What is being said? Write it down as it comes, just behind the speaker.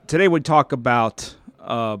today we talk about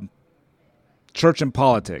church and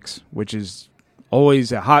politics, which is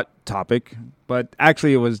always a hot topic, but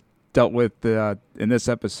actually it was dealt with in this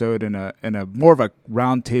episode in a more of a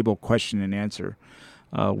roundtable question and answer.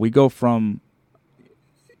 We go from,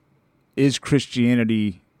 is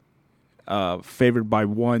Christianity favored by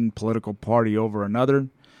one political party over another,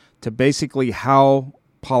 to basically how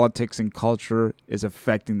politics and culture is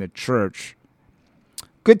affecting the church.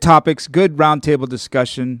 Good topics, good roundtable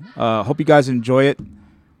discussion. Hope you guys enjoy it.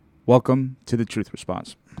 Welcome to The Truth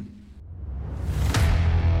Response.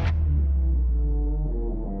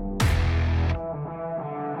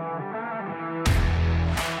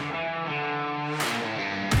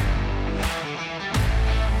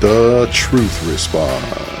 The Truth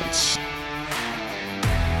Response.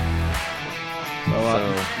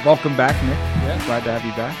 Well, welcome back, Nick. Yeah. Glad to have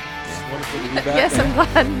you back. It's wonderful to be back. Yes, I'm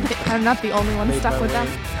glad I'm not the only one stuck with them.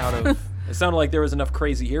 It sounded like there was enough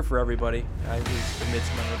crazy here for everybody. I was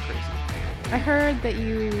amidst my own crazy. I heard that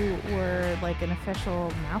you were like an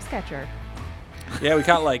official mouse catcher. Yeah, we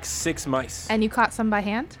caught like 6 mice. And you caught some by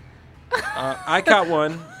hand? I caught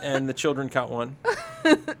one, and the children caught one.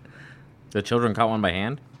 The children caught one by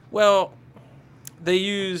hand? Well, they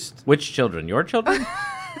used... Which children? Your children?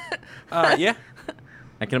 Yeah.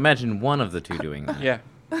 I can imagine one of the two doing that. Yeah.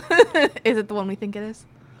 Is it the one we think it is?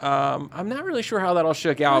 I'm not really sure how that all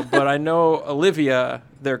shook out, but I know Olivia,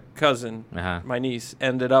 their cousin, my niece,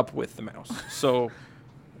 ended up with the mouse. So,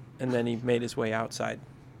 and then he made his way outside.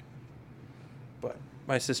 But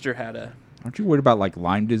my sister had a... Aren't you worried about like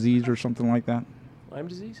Lyme disease or something like that? Lyme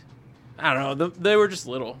disease? I don't know. They were just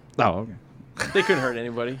little. Oh, okay. They couldn't hurt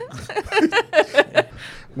anybody.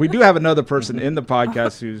 We do have another person in the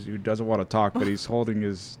podcast who doesn't want to talk, but he's holding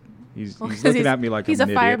his... He's looking at me like he's I'm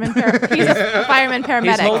a an fireman. idiot. He's a fireman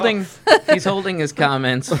paramedic. He's holding his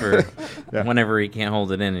comments for whenever he can't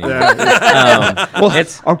hold it in anymore. Yeah. Well,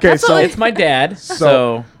 it's okay. So it's my dad.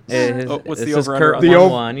 So what's the this over-under? Kurt The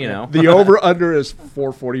 1-1, you know. the over under is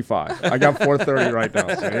 4:45. I got 4:30 right now.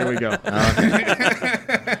 So here we go.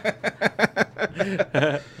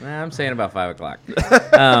 I'm saying about 5 o'clock.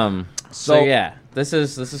 So yeah, this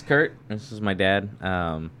is Kurt. This is my dad.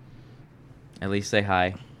 At least say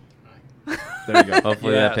hi. There you go.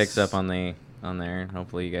 Hopefully that picks up on there.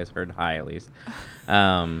 Hopefully you guys heard hi at least.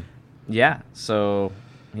 Yeah. So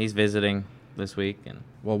he's visiting this week, and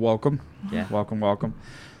Well, welcome. Yeah. Welcome.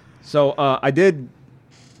 So I did,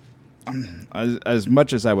 as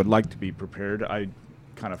much as I would like to be prepared, I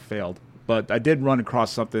kind of failed. But I did run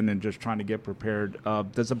across something and just trying to get prepared.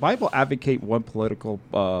 Does the Bible advocate one political?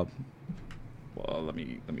 Well, let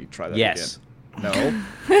me try that yes. again.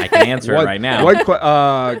 No. I can answer it right now.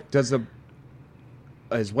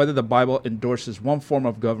 Is whether the Bible endorses one form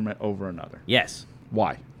of government over another? Yes.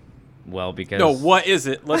 Why? Well, because No, what is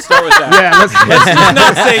it? Let's start with that. Let's just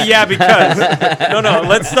not say yeah because. No,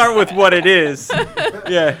 let's start with what it is.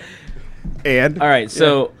 Yeah. And all right,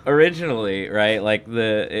 so originally, right, like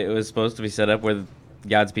it was supposed to be set up where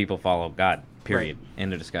God's people follow God. Period. Right.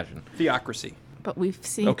 End of discussion. Theocracy. But we've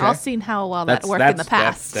Okay. all seen how well that worked in the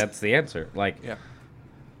past. That's the answer. Like,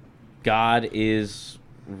 God is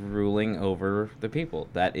ruling over the people.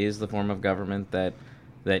 That is the form of government that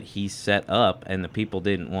He set up, and the people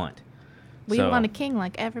didn't want. We want a king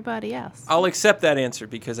like everybody else. I'll accept that answer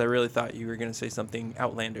because I really thought you were going to say something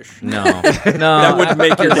outlandish. No. That would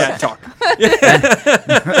make your dad talk.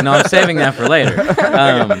 No, I'm saving that for later.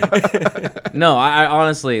 No, I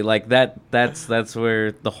honestly, like, that's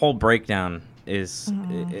where the whole breakdown is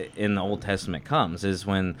in the Old Testament comes, is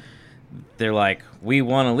when they're like, we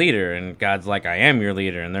want a leader, and God's like, I am your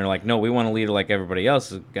leader, and they're like, no, we want a leader like everybody else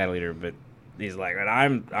has got a leader, but He's like,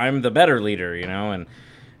 I'm the better leader, you know, and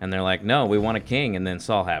they're like, no, we want a king, and then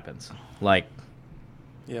Saul happens, like,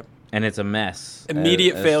 yep, and it's a mess,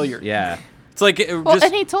 immediate failure, yeah. It's like,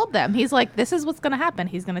 and he told them, he's like, this is what's going to happen.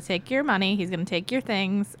 He's going to take your money. He's going to take your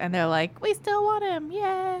things. And they're like, we still want him.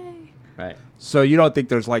 Yay. Right. So you don't think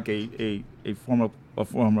there's like a form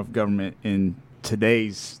of government in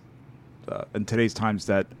today's times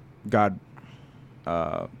that God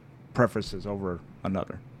preferences over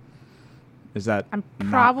another? Is that I'm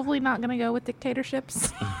probably not going to go with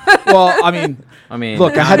dictatorships. Well, I mean,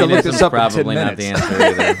 look, I had to look this up in 10 probably not minutes. the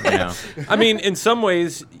answer either. You know. I mean, in some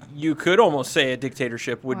ways, you could almost say a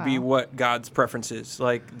dictatorship would be what God's preference is.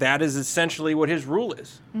 Like, that is essentially what His rule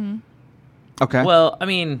is. Mm-hmm. Okay. Well, I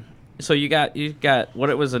mean, so you got what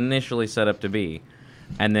it was initially set up to be,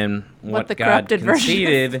 and then what the God corrupted version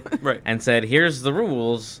conceded Right. and said, here's the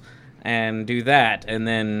rules, and do that, and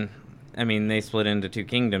then, I mean, they split into two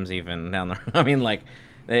kingdoms even down the. I mean, like,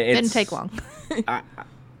 it Didn't take long.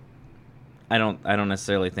 I don't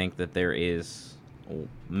necessarily think that there is,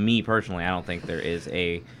 me personally, I don't think there is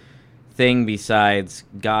a thing besides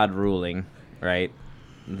God ruling, right,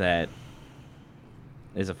 that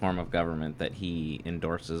is a form of government that he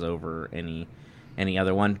endorses over any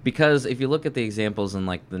other one. Because if you look at the examples in,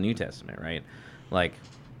 like, the New Testament, right, like,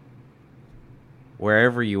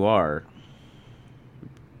 wherever you are,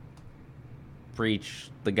 preach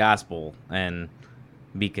the gospel and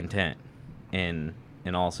be content in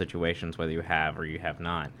all situations, whether you have or you have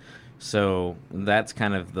not. So that's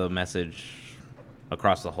kind of the message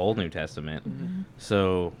across the whole New Testament. Mm-hmm.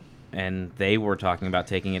 So, and they were talking about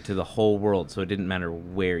taking it to the whole world, so it didn't matter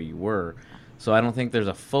where you were. So I don't think there's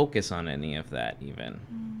a focus on any of that even.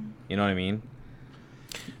 You know what I mean?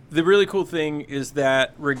 The really cool thing is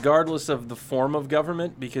that regardless of the form of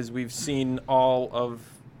government, because we've seen all of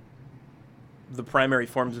the primary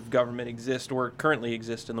forms of government exist or currently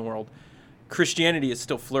exist in the world, Christianity has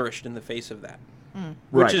still flourished in the face of that,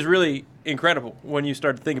 which is really incredible when you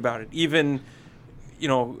start to think about it. Even,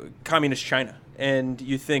 communist China, and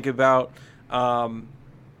you think about the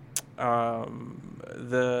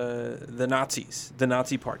Nazis, the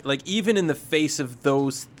Nazi Party. Like, even in the face of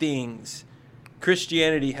those things,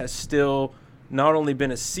 Christianity has still not only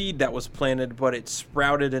been a seed that was planted, but it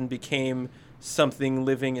sprouted and became something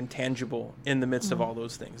living and tangible in the midst of all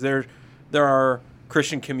those things. There are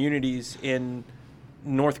Christian communities in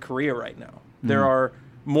North Korea right now. There are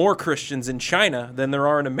more Christians in China than there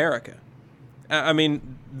are in America. I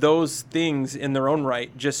mean, those things in their own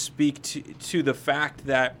right just speak to the fact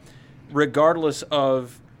that regardless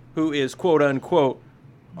of who is, quote unquote,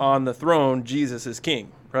 on the throne, Jesus is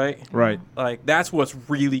king, right? Right. Like, that's what's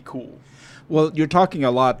really cool. Well, you're talking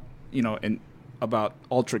a lot, about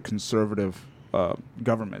ultra-conservative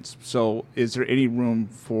governments. So is there any room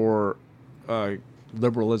for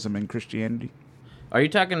liberalism in Christianity? Are you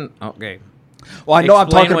talking? Okay. Well, I know I'm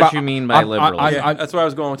talking what about you mean by liberalism. That's where I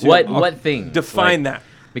was going to. What thing? Define that.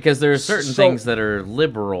 Because there are certain things that are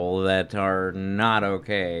liberal that are not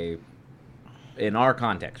okay in our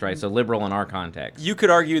context, right? So liberal in our context. You could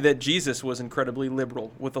argue that Jesus was incredibly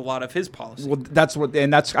liberal with a lot of his policies. Well,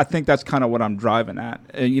 I think that's kind of what I'm driving at.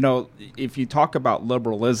 If you talk about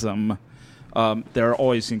liberalism, they're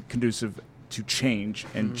always conducive to change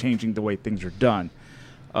and changing the way things are done.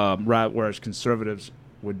 Whereas conservatives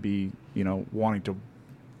would be, wanting to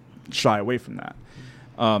shy away from that.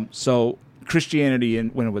 So Christianity,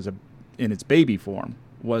 when it was in its baby form,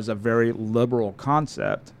 was a very liberal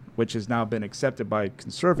concept, which has now been accepted by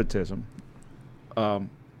conservatism. But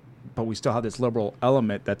we still have this liberal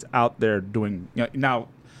element that's out there doing. Now,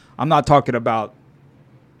 I'm not talking about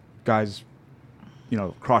guys,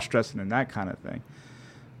 cross-dressing and that kind of thing.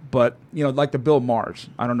 But, like the Bill Maher's.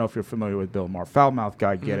 I don't know if you're familiar with Bill Maher. Foul-mouthed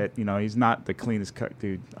guy, get it. He's not the cleanest cut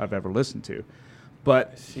dude I've ever listened to.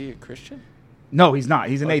 But is he a Christian? No, he's not.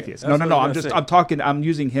 He's an atheist. No. I'm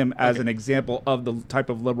using him as an example of the type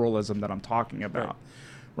of liberalism that I'm talking about.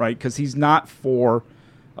 Right? Because he's not for,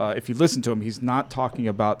 if you listen to him, he's not talking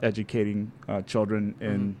about educating children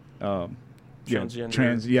in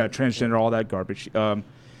transgender, all that garbage.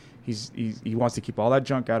 He wants to keep all that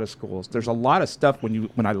junk out of schools. There's a lot of stuff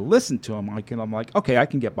when I listen to him, I'm like, okay, I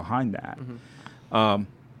can get behind that.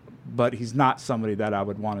 But he's not somebody that I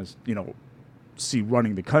would want to, see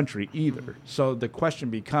running the country either. So the question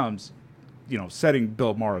becomes, setting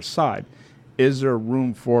Bill Maher aside, is there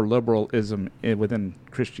room for liberalism within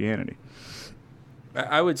Christianity?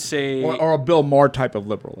 I would say, or a Bill Maher type of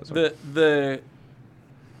liberalism.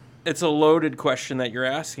 It's a loaded question that you're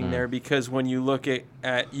asking there, because when you look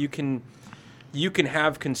at you can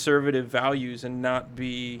have conservative values and not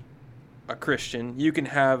be a Christian. You can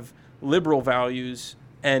have liberal values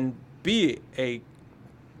and be a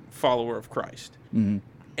follower of Christ. Mm-hmm.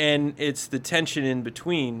 And it's the tension in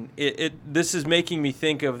between. This is making me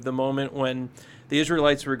think of the moment when the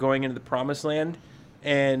Israelites were going into the Promised Land,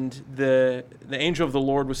 and the angel of the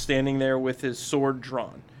Lord was standing there with his sword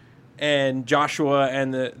drawn. And Joshua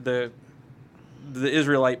and the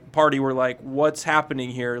Israelite party were like, what's happening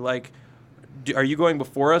here? Like, are you going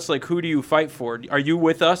before us? Like, who do you fight for? Are you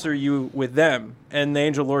with us or are you with them? And the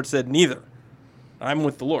angel of the Lord said, neither. I'm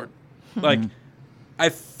with the Lord. Like, I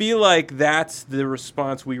feel like that's the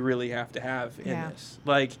response we really have to have in this.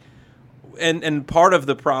 Like, and part of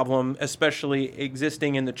the problem, especially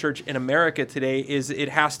existing in the church in America today, is it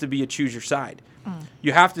has to be a choose your side.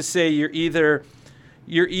 You have to say you're either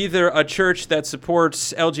a church that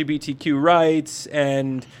supports LGBTQ rights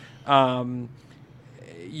and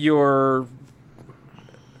you're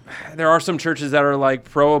there are some churches that are like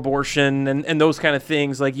pro-abortion and those kind of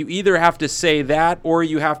things. Like, you either have to say that, or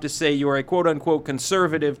you have to say you're a quote-unquote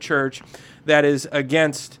conservative church that is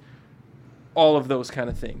against all of those kind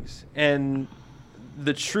of things. And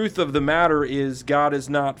the truth of the matter is, God is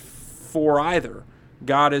not for either.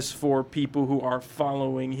 God is for people who are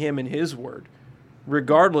following him and his word,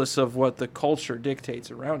 regardless of what the culture dictates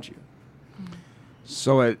around you.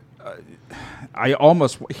 So I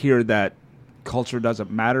almost hear that culture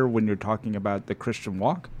doesn't matter when you're talking about the Christian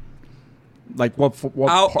walk. Like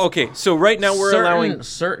okay, so right now we're allowing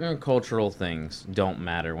certain cultural things don't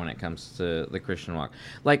matter when it comes to the Christian walk.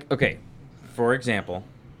 Like, okay, for example,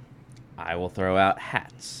 I will throw out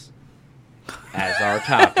hats as our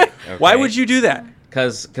topic. Okay? Why would you do that?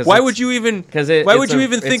 Because why would you even think that's a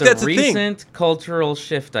thing? It's a recent cultural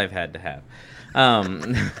shift I've had to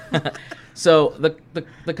have. So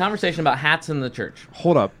the conversation about hats in the church.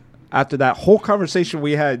 Hold up. After that whole conversation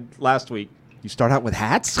we had last week, you start out with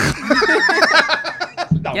hats?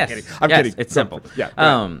 No, yes. I'm kidding. It's simple.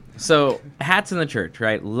 Yeah. So hats in the church,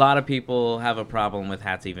 right? A lot of people have a problem with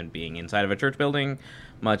hats even being inside of a church building,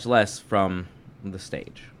 much less from the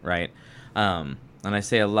stage, right? And I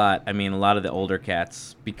say a lot, I mean a lot of the older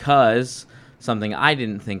cats, because something I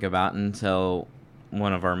didn't think about until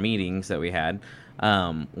one of our meetings that we had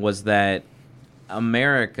was that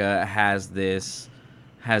America has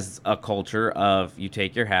a culture of you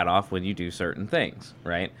take your hat off when you do certain things,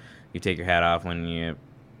 right? You take your hat off when you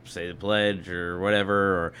say the pledge or whatever,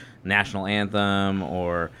 or national anthem,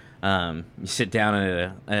 or you sit down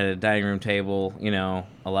at a dining room table,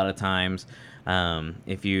 a lot of times.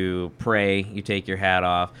 If you pray, you take your hat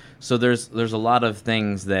off. So there's a lot of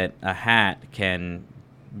things that a hat can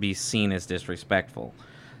be seen as disrespectful.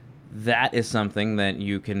 That is something that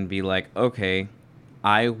you can be like, okay,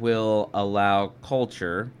 I will allow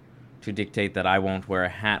culture to dictate that I won't wear a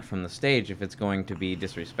hat from the stage if it's going to be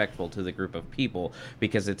disrespectful to the group of people,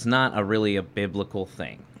 because it's not really a biblical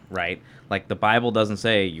thing, right? Like, the Bible doesn't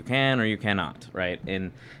say you can or you cannot, right?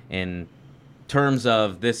 In terms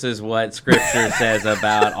of this is what Scripture says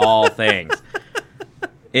about all things.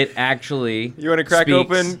 It actually You want to crack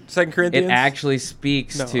open 2 Corinthians? It actually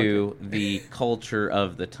speaks to the culture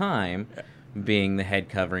of the time, being the head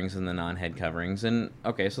coverings and the non-head coverings. And,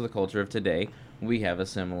 okay, so the culture of today, we have a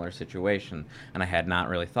similar situation. And I had not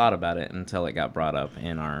really thought about it until it got brought up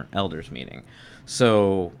in our elders meeting.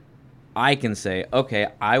 So I can say, okay,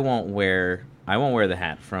 I won't wear the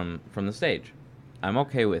hat from the stage. I'm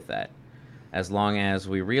okay with that, as long as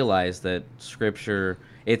we realize that Scripture,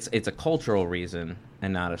 it's a cultural reason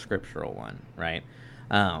and not a scriptural one, right?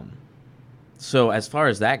 So as far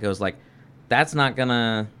as that goes, like, that's not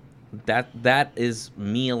gonna, that is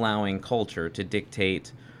me allowing culture to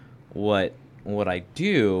dictate what I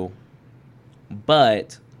do,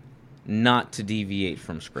 but not to deviate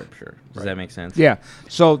from Scripture. Does that make sense? Yeah.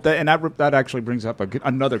 So that actually brings up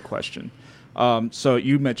another question. So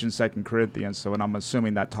you mentioned 2 Corinthians, so, and I'm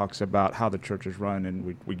assuming that talks about how the church is run,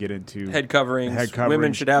 and we get into head coverings.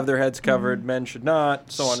 Women should have their heads covered, men should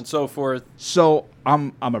not, so on and so forth. So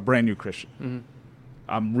I'm a brand new Christian. Mm-hmm.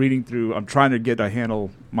 I'm reading through. I'm trying to get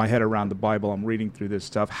my head around the Bible. I'm reading through this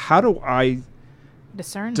stuff. How do I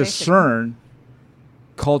discern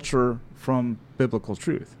culture from biblical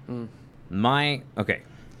truth? Okay.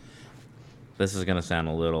 This is gonna sound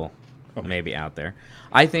a little maybe out there.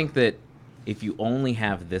 I think that if you only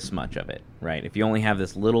have this much of it, right? If you only have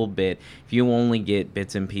this little bit, if you only get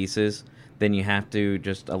bits and pieces, then you have to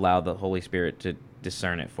just allow the Holy Spirit to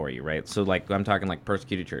discern it for you, right? So, like, I'm talking like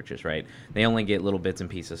persecuted churches, right? They only get little bits and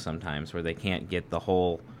pieces sometimes, where they can't get the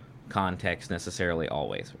whole context necessarily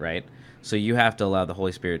always, right? So you have to allow the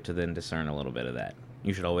Holy Spirit to then discern a little bit of that.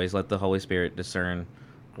 You should always let the Holy Spirit discern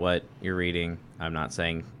what you're reading. I'm not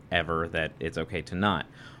saying ever that it's okay to not.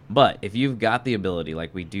 But if you've got the ability,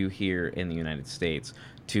 like we do here in the United States,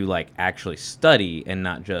 to like actually study and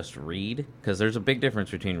not just read, because there's a big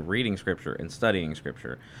difference between reading Scripture and studying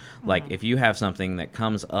Scripture. Like, if you have something that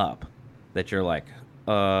comes up that you're like,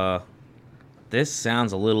 this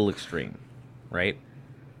sounds a little extreme, right?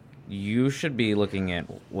 You should be looking at,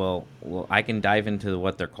 well, I can dive into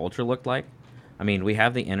what their culture looked like. I mean, we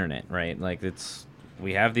have the internet, right? Like,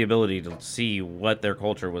 we have the ability to see what their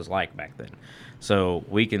culture was like back then. So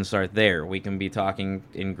we can start there. We can be talking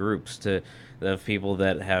in groups to the people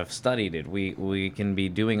that have studied it. We can be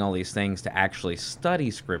doing all these things to actually study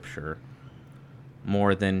Scripture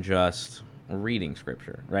more than just reading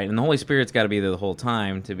Scripture, right? And the Holy Spirit's got to be there the whole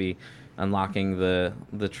time to be unlocking the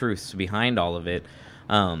truths behind all of it.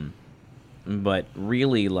 But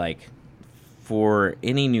really, like, for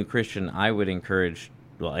any new Christian, I would encourage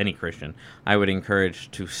any Christian, I would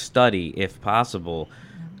encourage to study, if possible,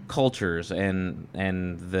 cultures and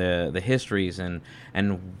the histories and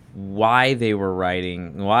why they were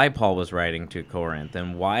writing, why Paul was writing to Corinth,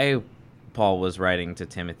 and why Paul was writing to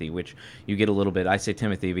Timothy, which you get a little bit. I say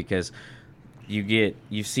Timothy because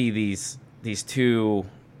you see these two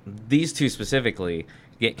specifically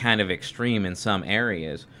get kind of extreme in some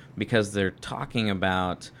areas because they're talking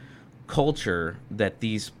about culture that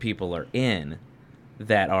these people are in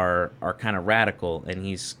that are kind of radical, and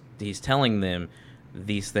he's telling them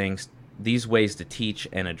these things, these ways to teach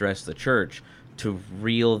and address the church, to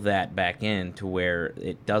reel that back in to where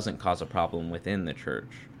it doesn't cause a problem within the church.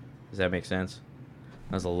 Does that make sense?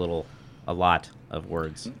 That was a lot of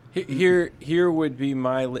words. Here would be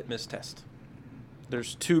my litmus test.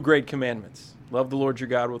 There's 2 great commandments. Love the Lord your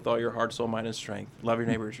God with all your heart, soul, mind, and strength. Love your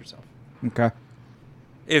neighbor as yourself. Okay.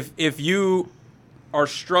 If you are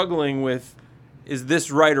struggling with, is this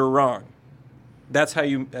right or wrong? That's how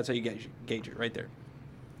you gauge it right there.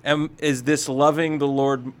 Is this loving the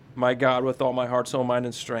Lord my God with all my heart, soul, mind,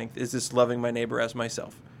 and strength? Is this loving my neighbor as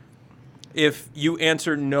myself? If you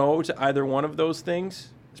answer no to either one of those things,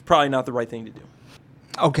 it's probably not the right thing to do.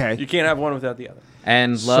 Okay. You can't have one without the other.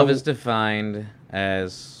 And love is defined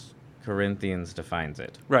as Corinthians defines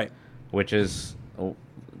it. Right. Which is,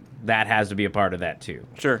 that has to be a part of that too.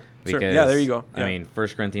 Sure. Because, yeah, there you go. Yeah. I mean, 1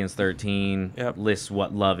 Corinthians 13 lists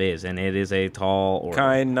what love is, and it is a tall order.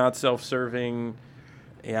 Kind, not self-serving,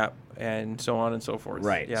 and so on and so forth.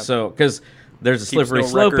 Right. Yep. So, because there's a slippery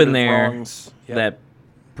slope in there Yep. that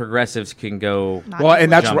progressives can go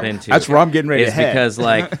and that's jump into. That's where I'm getting ready to head.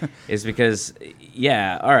 It's because,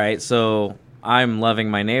 all right, so I'm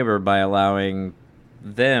loving my neighbor by allowing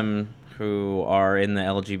them who are in the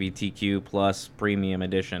LGBTQ plus premium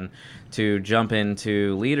edition to jump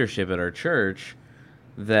into leadership at our church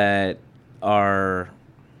that are,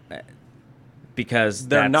 because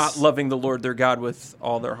they're not loving the Lord their God with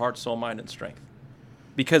all their heart, soul, mind, and strength.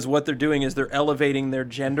 Because what they're doing is they're elevating their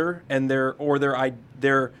gender and their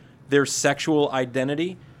sexual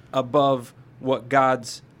identity above what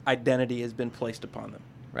God's identity has been placed upon them.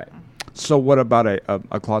 Right. So what about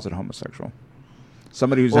a closet homosexual?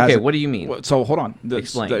 Somebody who's okay. What do you mean? So hold on.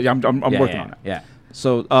 Explain. I'm working on it. Yeah.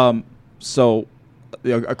 So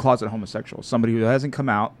a closet homosexual, somebody who hasn't come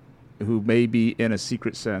out, who may be in a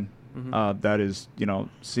secret sin, that is,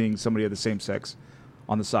 seeing somebody of the same sex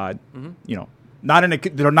on the side,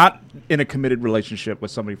 they're not in a committed relationship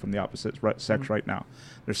with somebody from the opposite sex right now.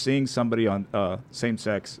 They're seeing somebody on same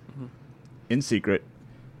sex in secret,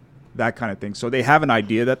 that kind of thing. So they have an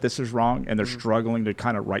idea that this is wrong, and they're struggling to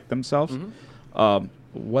kind of right themselves.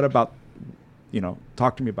 What about,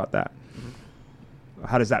 talk to me about that.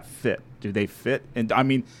 How does that fit? Do they fit? And I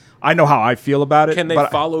mean, I know how I feel about it. Can they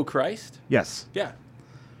follow Christ? Yes. Yeah.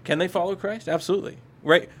 Can they follow Christ? Absolutely.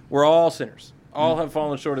 Right? We're all sinners. All have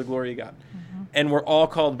fallen short of the glory of God. And we're all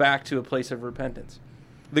called back to a place of repentance.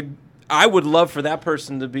 I would love for that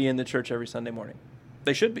person to be in the church every Sunday morning.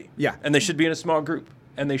 They should be. Yeah. And they should be in a small group.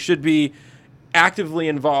 And they should be actively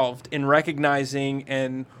involved in recognizing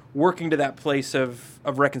and working to that place of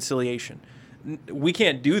reconciliation. We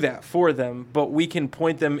can't do that for them, but we can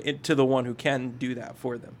point them to the one who can do that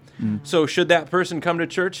for them. So should that person come to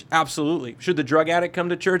church? Absolutely. Should the drug addict come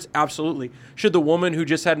to church? Absolutely. Should the woman who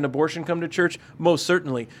just had an abortion come to church? Most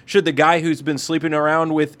certainly. Should the guy who's been sleeping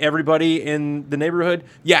around with everybody in the neighborhood?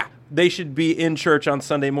 Yeah, they should be in church on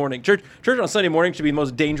Sunday morning. Church on Sunday morning should be the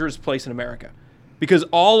most dangerous place in America, because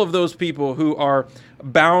all of those people who are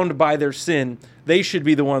bound by their sin, they should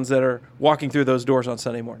be the ones that are walking through those doors on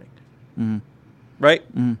Sunday morning. Right?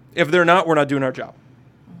 If they're not, we're not doing our job.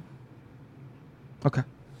 Okay.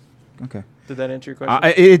 Did that answer your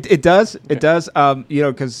question? It does. Okay. It does.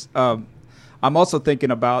 Because I'm also thinking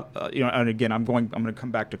about, and again, I'm going to come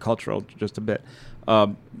back to cultural just a bit.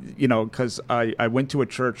 Because I went to a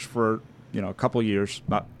church for, a couple of years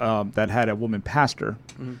that had a woman pastor.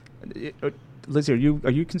 Lizzie, are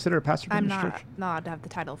you considered a pastor? I'm in this not church? allowed to have the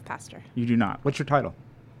title of pastor. You do not. What's your title?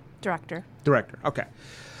 Director. Director. Okay.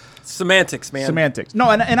 Semantics, man. Semantics.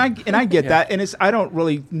 No, and I get that, and I don't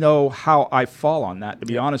really know how I fall on that, to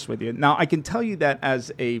be honest with you. Now, I can tell you that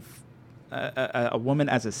as a woman,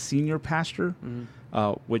 as a senior pastor,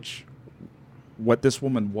 what this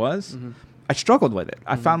woman was, I struggled with it.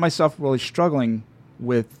 I found myself really struggling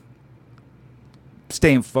with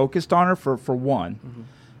staying focused on her for one,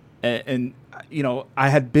 and I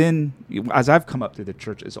had been, as I've come up through the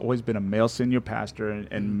church, it's always been a male senior pastor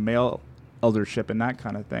and male eldership and that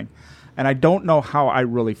kind of thing. And I don't know how I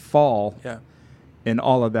really fall in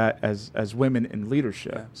all of that as women in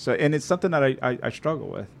leadership. Yeah. So, and it's something that I struggle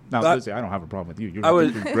with. Now, Lizzie, I don't have a problem with you.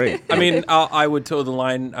 You're great. I mean, I would toe the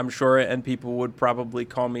line, I'm sure, and people would probably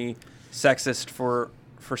call me sexist for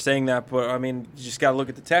saying that. But I mean, you just got to look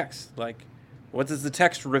at the text. Like, what does the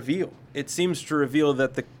text reveal? It seems to reveal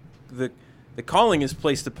that the calling is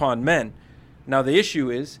placed upon men. Now, the issue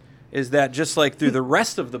is that just like through the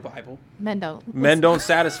rest of the Bible, men don't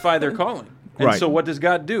satisfy their calling. And right. So what does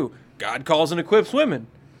God do? God calls and equips women,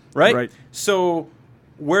 right? Right. So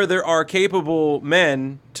where there are capable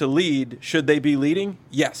men to lead, should they be leading?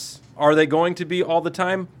 Yes. Are they going to be all the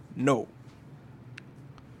time? No.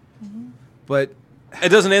 But it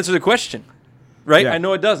doesn't answer the question, right? Yeah. I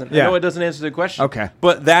know it doesn't. Yeah. I know it doesn't answer the question. Okay.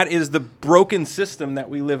 But that is the broken system that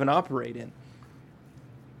we live and operate in.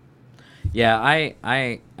 Yeah,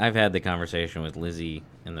 I've had the conversation with Lizzie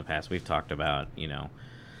in the past. We've talked about,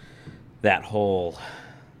 that whole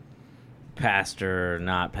pastor,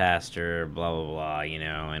 not pastor, blah blah blah,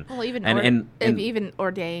 and even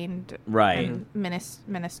ordained, right, and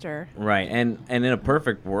minister, right, and in a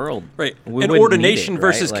perfect world, right, and ordination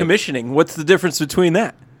versus commissioning. What's the difference between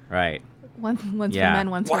that? Right. One's for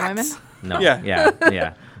men, one's for women. No.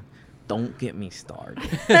 Yeah. Don't get me started.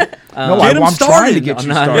 I'm trying to get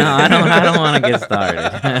you started. No, I don't want to get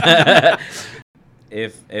started.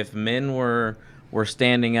 If men were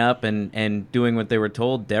standing up and doing what they were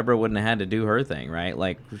told, Deborah wouldn't have had to do her thing, right?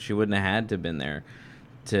 Like, she wouldn't have had to have been there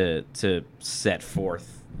to set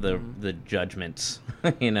forth the judgments,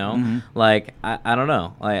 Mm-hmm. Like, I don't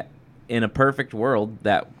know. Like, in a perfect world,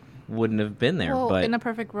 that wouldn't have been there. Well, but in a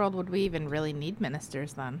perfect world, would we even really need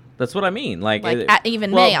ministers then? That's what I mean. Like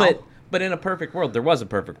male. But in a perfect world, there was a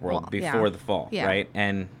perfect world before the fall, right?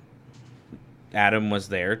 And Adam was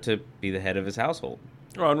there to be the head of his household.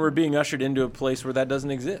 Well, and we're being ushered into a place where that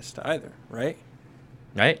doesn't exist either, right?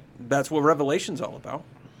 Right. That's what Revelation's all about.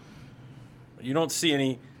 You don't see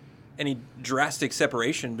any drastic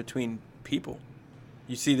separation between people.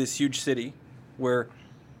 You see this huge city where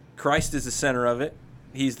Christ is the center of it.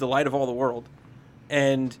 He's the light of all the world.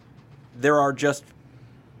 And there are just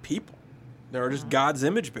people. There are just God's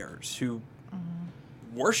image bearers who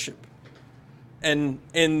worship. And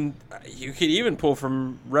you could even pull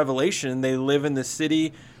from Revelation, they live in the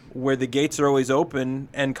city where the gates are always open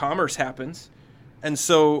and commerce happens. And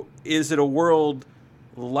so is it a world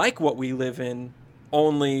like what we live in,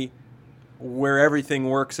 only where everything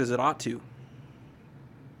works as it ought to?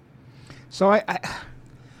 So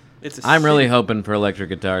I'm really hoping for electric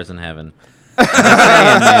guitars in heaven.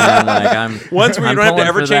 I'm saying, once where you don't have to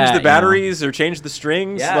ever change the batteries or change the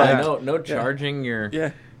strings. Yeah, no charging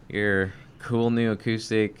your cool new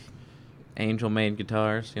acoustic Angel-made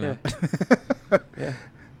guitars. Yeah.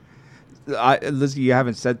 Lizzie, you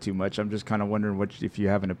haven't said too much. I'm just kind of wondering if you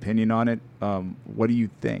have an opinion on it. What do you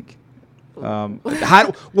think? Well,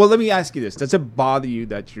 let me ask you this: does it bother you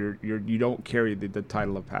that you don't carry the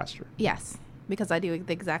title of pastor? Yes. Because I do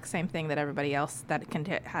the exact same thing that everybody else that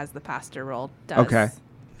has the pastor role does. Okay.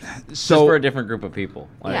 So just for a different group of people.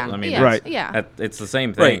 Right. Yeah. It's the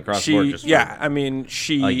same thing across the board.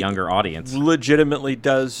 She a younger audience legitimately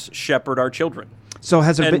does shepherd our children. So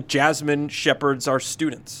has there been Jasmine shepherds our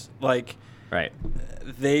students. Like, right.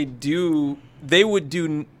 They would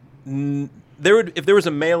do if there was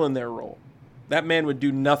a male in their role, that man would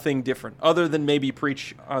do nothing different other than maybe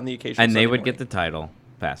preach on the occasion. And they would get the title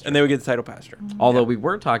pastor. And they would get the title pastor. Although we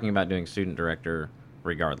were talking about doing student director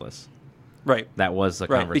regardless. Right. That was the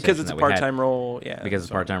conversation because it's a part-time role. Yeah. Because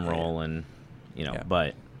it's a part-time role and,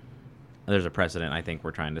 but there's a precedent I think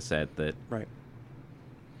we're trying to set that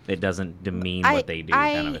it doesn't demean what they do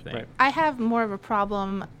kind of a thing. Right. I have more of a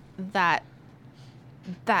problem that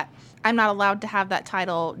I'm not allowed to have that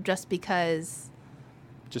title just because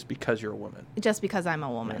you're a woman. Just because I'm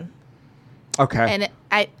a woman. Yeah. Okay.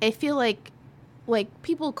 And I feel like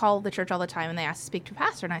people call the church all the time and they ask to speak to a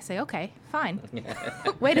pastor, and I say, okay, fine.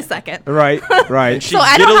 Wait a second. Right. And she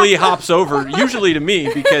giddily hops over, usually to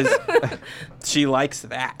me, because she likes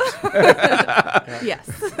that. Yes.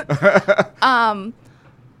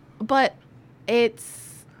 But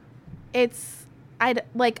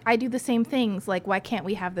I do the same things. Like, why can't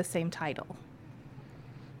we have the same title?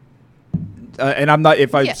 And I'm not.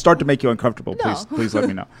 If I start to make you uncomfortable, No. please let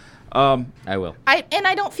me know. I will. I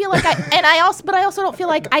don't feel like I also don't feel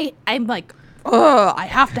like I'm like, oh, I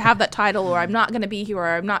have to have that title, or I'm not going to be here, or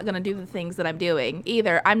I'm not going to do the things that I'm doing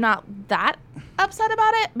either. I'm not that upset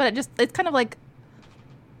about it, but it's kind of like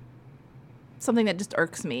something that just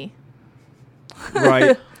irks me.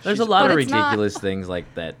 Right. There's a lot of ridiculous things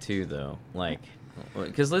like that too, though. Like,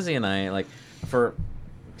 because Lizzie and I, like, for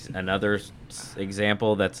another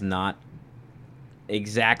example that's not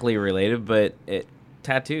exactly related, but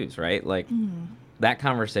tattoos, right? Like that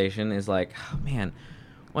conversation is like, oh, man,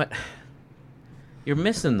 what? You're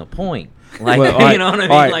missing the point. Like, well, you know what I mean?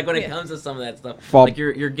 right. Like when it comes to some of that stuff, Fall- like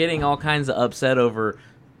you're getting all kinds of upset over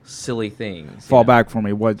silly things. Fall you know? back for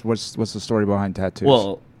me. What's the story behind tattoos?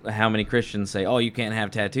 Well, how many Christians say, "Oh, you can't have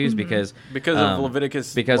tattoos because of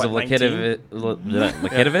Leviticus, because of 19?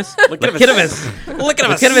 Leviticus, Leviticus.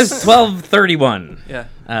 Leviticus 12:31."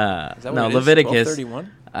 Yeah. Is that No, what it is? Leviticus. 12:31?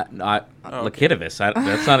 Leviticus.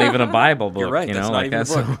 That's not even a Bible book. You're right, You that's know, not like even a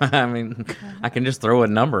that's. book. I mean, I can just throw a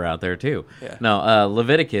number out there too. Yeah. No,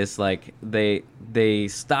 Leviticus, like they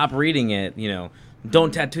stop reading it. You know,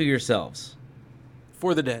 don't tattoo yourselves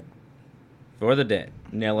For the dead. for the dead.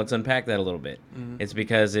 Now let's unpack that a little bit. It's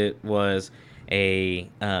because it was a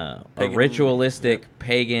ritualistic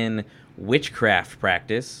pagan witchcraft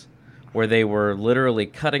practice where they were literally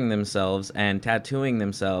cutting themselves and tattooing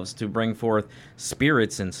themselves to bring forth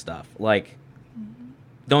spirits and stuff. Like,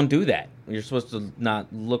 don't do that. You're supposed to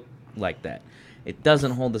not look like that. It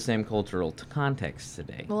doesn't hold the same cultural context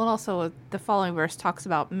today. Well, and also the following verse talks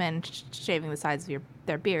about men shaving the sides of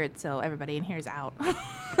their beard, so everybody in here is out.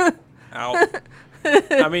 Out.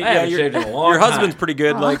 I mean, I yeah, haven't shaved in a long your husband's time. pretty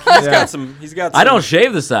good. Like he's got some. I don't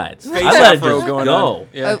shave the sides. I face let it afro just going go. on.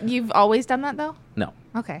 Yeah. Oh, you've always done that though? No.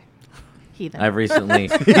 Okay. Heathen. I've recently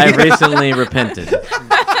repented.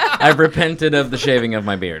 I've repented of the shaving of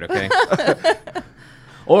my beard, okay?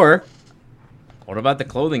 Or what about the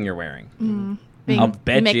clothing you're wearing? I'll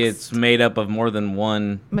bet you it's made up of more than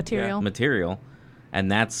one material.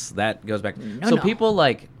 And that goes back. No.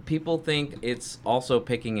 People think it's also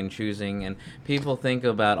picking and choosing, and people think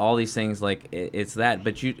about all these things like it's that.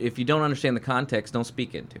 But if you don't understand the context, don't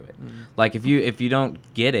speak into it. Like if you don't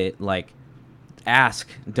get it, like ask.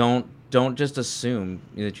 Don't just assume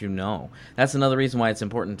that you know. That's another reason why it's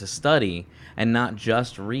important to study and not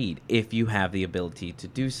just read if you have the ability to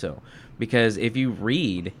do so. Because if you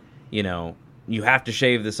read, you have to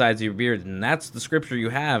shave the sides of your beard, and that's the scripture you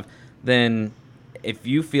have, then if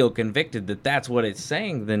you feel convicted that that's what it's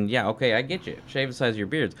saying, then yeah, okay, I get you. Shave the sides of your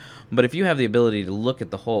beards. But if you have the ability to look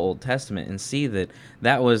at the whole Old Testament and see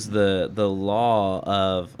that was the law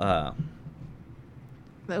of... that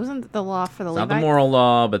wasn't the law for the Levites? Levites? Not the moral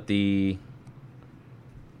law, but the...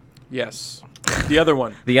 Yes. The other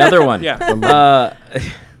one. The other one. Yeah.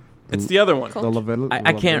 It's the other one.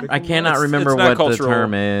 I cannot remember what cultural. The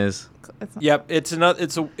term is. Yep, it's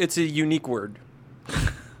a unique word.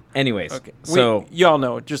 Anyways, okay. So y'all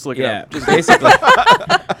know. Just look it up. Just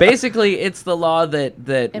basically, it's the law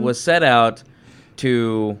that was set out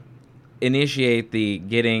to initiate the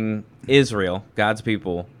getting Israel, God's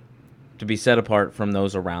people, to be set apart from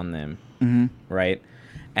those around them, right?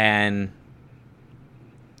 And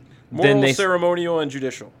moral, then ceremonial, and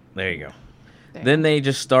judicial. There you go. Then they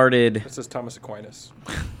just started. This is Thomas Aquinas.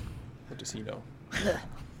 What does he know?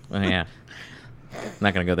 Oh yeah,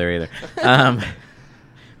 not gonna go there either.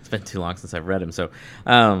 It's been too long since I've read him, so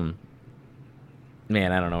man,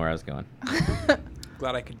 I don't know where I was going.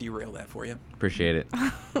 Glad I could derail that for you. Appreciate it.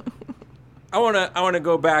 I wanna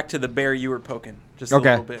go back to the bear you were poking just a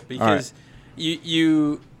little bit because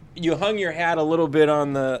you hung your hat a little bit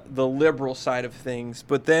on the liberal side of things,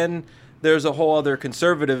 but then there's a whole other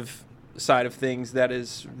conservative side of things that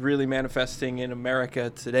is really manifesting in America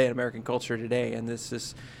today, in American culture today, and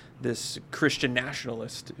this Christian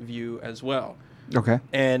nationalist view as well. Okay.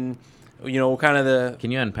 And kind of the...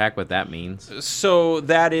 Can you unpack what that means? So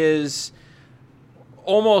that is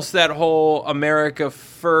almost that whole America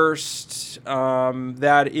first.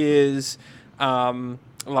 That is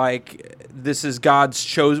like this is God's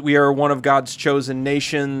chosen. We are one of God's chosen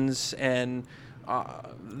nations, and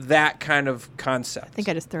that kind of concept. I think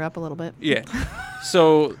I just threw up a little bit. Yeah.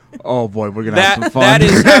 So. Oh boy, we're gonna have some fun. That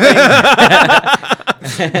is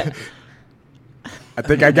having. I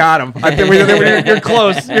think I got him. I think you're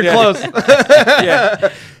close. You're close.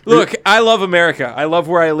 Yeah. Look, I love America. I love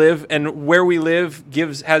where I live, and where we live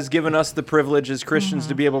has given us the privilege as Christians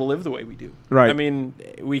to be able to live the way we do. Right. I mean,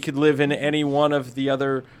 we could live in any one of the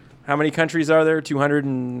other. How many countries are there?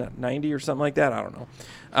 290 or something like that? I don't know.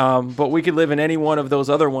 But we could live in any one of those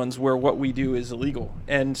other ones where what we do is illegal.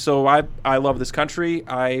 And so I love this country.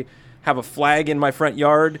 I have a flag in my front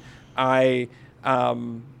yard. I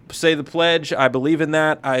say the pledge. I believe in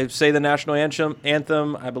that. I say the national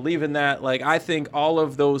anthem. I believe in that. Like, I think all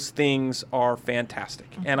of those things are fantastic.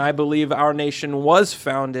 And I believe our nation was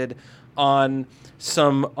founded on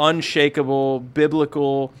some unshakable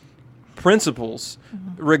biblical principles,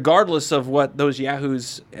 regardless of what those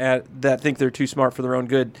yahoos that think they're too smart for their own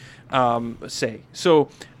good say. So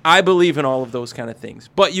I believe in all of those kind of things.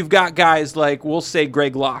 But you've got guys like, we'll say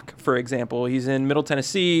Greg Locke, for example. He's in Middle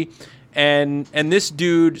Tennessee, and this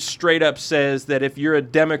dude straight up says that if you're a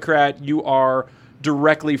Democrat, you are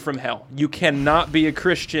directly from hell. You cannot be a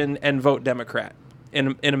Christian and vote Democrat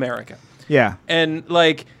in America. Yeah. And,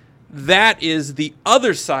 like, that is the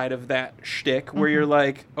other side of that shtick where you're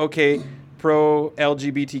like, okay,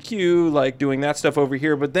 pro-LGBTQ, like doing that stuff over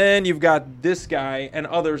here. But then you've got this guy and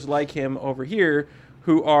others like him over here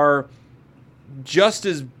who are just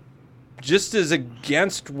as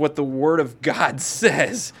against what the Word of God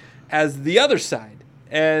says as the other side.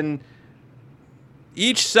 And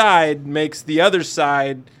each side makes the other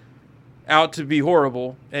side out to be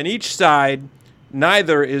horrible. And each side,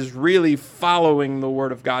 neither is really following the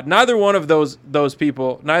Word of God. Neither one of those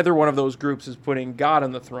people, neither one of those groups is putting God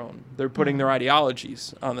on the throne. They're putting their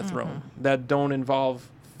ideologies on the throne that don't involve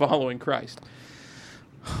following Christ.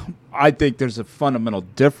 I think there's a fundamental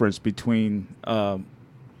difference between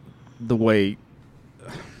the way.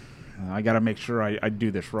 I got to make sure I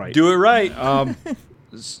do this right. Do it right.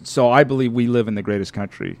 So I believe we live in the greatest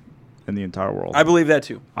country in the entire world. I believe that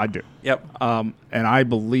too. I do. Yep. And I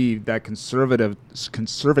believe that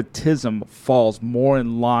conservatism falls more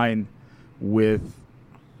in line with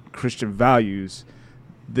Christian values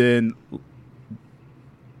than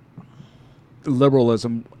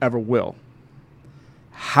liberalism ever will.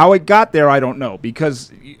 How it got there, I don't know.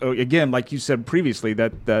 Because, again, like you said previously,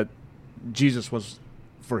 that Jesus was,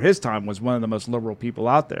 for his time, was one of the most liberal people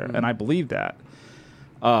out there. And I believe that.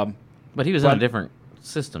 But he was in a different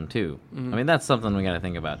system, too. I mean, that's something we got to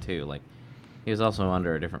think about, too. Like, he was also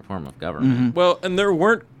under a different form of government. Well, and there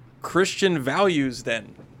weren't Christian values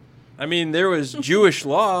then. I mean, there was Jewish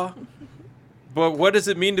law. But what does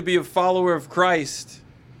it mean to be a follower of Christ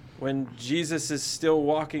when Jesus is still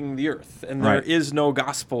walking the earth and there is no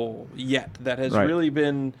gospel yet that has really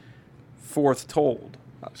been foretold?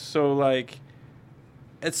 So, like,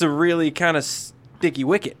 it's a really kind of sticky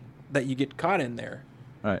wicket that you get caught in there.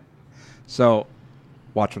 Right. So,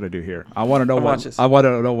 watch what I do here. I want to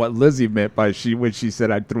know what Lizzie meant by when she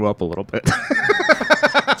said I threw up a little bit.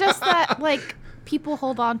 Just that, like, people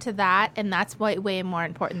hold on to that, and that's way more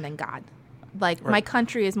important than God. Like, my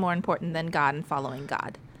country is more important than God and following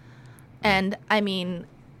God. And, I mean,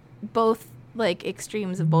 both, like,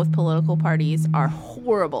 extremes of both political parties are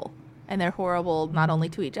horrible. And they're horrible not only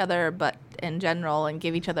to each other, but in general, and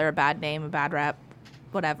give each other a bad name, a bad rap,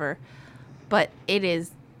 whatever. But it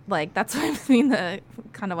is, like, that's what I've seen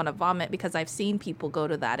kind of want to vomit, because I've seen people go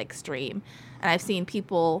to that extreme. And I've seen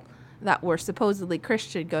people that were supposedly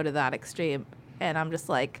Christian go to that extreme. And I'm just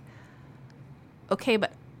like, okay,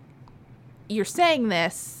 but you're saying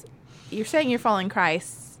you're following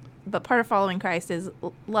Christ, but part of following Christ is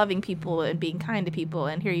loving people and being kind to people.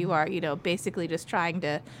 And here you are, basically just trying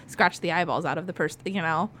to scratch the eyeballs out of the person,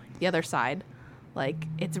 the other side. Like,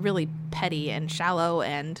 it's really petty and shallow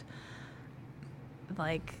and,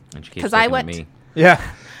 like, because I went. Me. Yeah.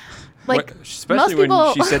 Like, especially most people,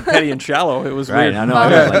 when she said petty and shallow, it was right. weird. I know.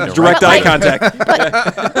 Well, Direct eye contact.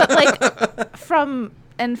 But like, from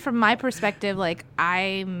my perspective, like,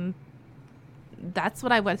 that's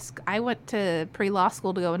what I was. I went to pre-law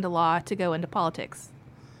school to go into law, to go into politics.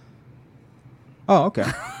 Oh, okay.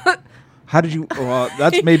 How did you? Well,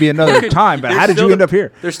 that's maybe another time. But how did you end up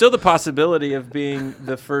here? There's still the possibility of being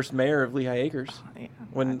the first mayor of Lehigh Acres.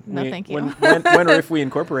 Thank you. When or if we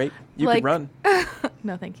incorporate, you could run.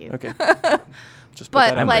 No, thank you. Okay. Just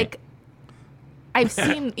but like, I've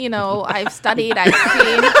seen. I've studied. I've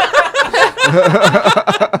seen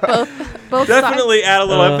both. Definitely add a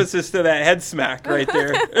little emphasis to that head smack right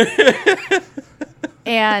there.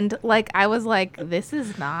 And like, I was like, this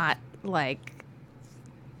is not like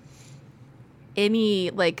any,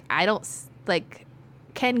 like, I don't, like,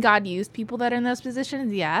 can God use people that are in those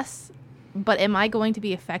positions? Yes. But am I going to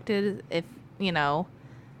be affected if,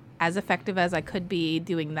 as effective as I could be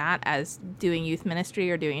doing that as doing youth ministry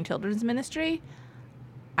or doing children's ministry?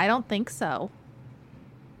 I don't think so.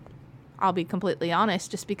 I'll be completely honest,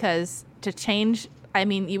 just because to change, I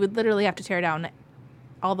mean, you would literally have to tear down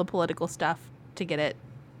all the political stuff to get it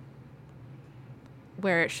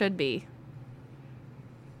where it should be.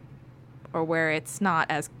 Or where it's not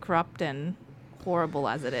as corrupt and horrible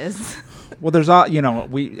as it is. Well, there's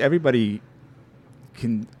everybody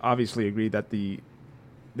can obviously agree that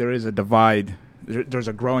there is a divide. There's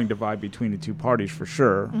a growing divide between the two parties for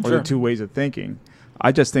sure, or the two ways of thinking.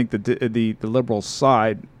 I just think that the liberal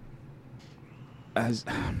side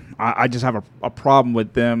I just have a problem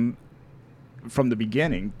with them from the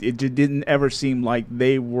beginning. It didn't ever seem like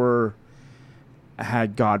they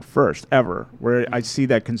had God first, ever. Where I see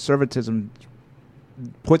that conservatism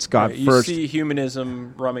puts God first. You see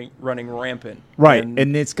humanism running rampant. Right,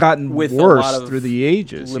 and it's gotten with worse a lot of through the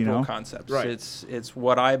ages. Liberal concepts. Right. It's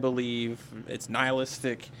what I believe. It's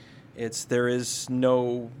nihilistic. There is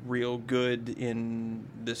no real good in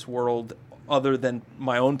this world other than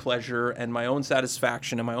my own pleasure and my own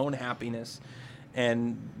satisfaction and my own happiness,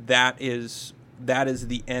 and that is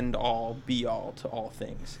the end all be all to all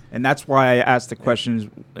things. And that's why I asked the questions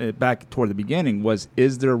back toward the beginning: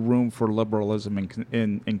 is there room for liberalism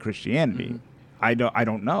in Christianity? Mm-hmm. I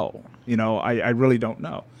don't know. I really don't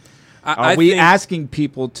know. Are we asking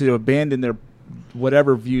people to abandon their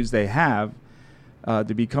whatever views they have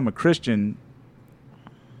to become a Christian?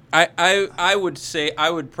 I would say I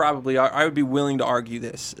would be willing to argue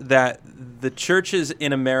this, that the churches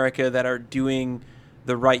in America that are doing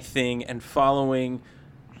the right thing and following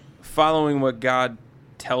what God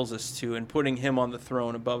tells us to and putting him on the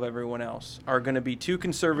throne above everyone else are going to be too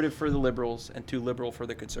conservative for the liberals and too liberal for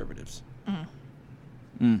the conservatives.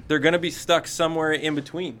 They're going to be stuck somewhere in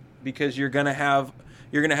between, because you're going to have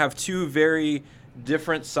two very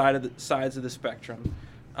different sides of the spectrum.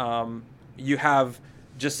 You have,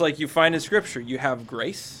 just like you find in Scripture, you have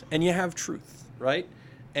grace and you have truth, right?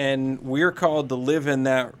 And we're called to live in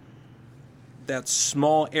that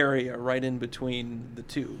small area right in between the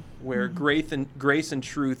two, where grace and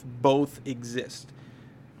truth both exist,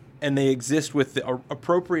 and they exist with the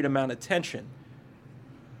appropriate amount of tension,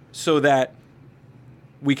 so that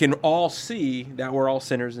we can all see that we're all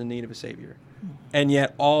sinners in need of a Savior, and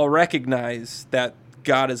yet all recognize that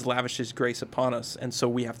God has lavished his grace upon us, and so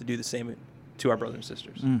we have to do the same to our brothers and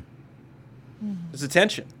sisters. There's a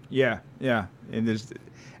tension. Yeah, and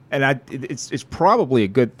it's probably a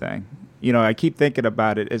good thing. I keep thinking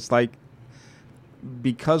about it. It's like,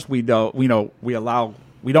 because we don't allow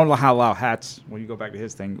hats. When you go back to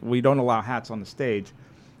his thing, we don't allow hats on the stage,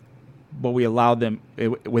 but we allow them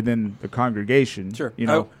within the congregation. Sure.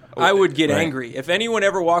 I would get angry if anyone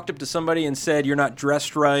ever walked up to somebody and said, "You're not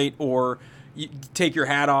dressed right," or "You take your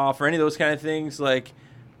hat off," or any of those kind of things. Like,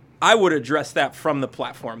 I would address that from the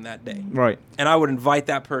platform that day. Right. And I would invite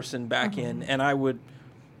that person back in, and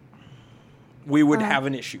we would have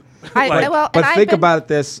an issue. But think about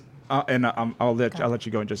this, and I'll let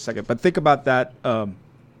you go in just a second. But think about that.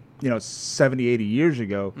 70, 80 years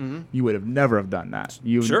ago, you would have never have done that.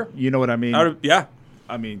 Sure. You know what I mean?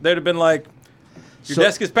 I mean, they'd have been like, "Your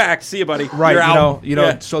desk is packed. See you, buddy." Right. You're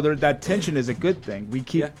out. So that tension is a good thing. We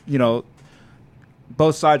keep,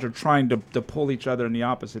 both sides are trying to pull each other in the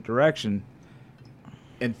opposite direction.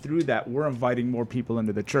 And through that, we're inviting more people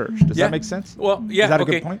into the church. Does that make sense? Well, yeah. Is that a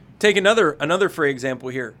good point? Take another for example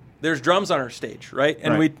here. There's drums on our stage, right?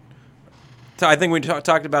 And I think we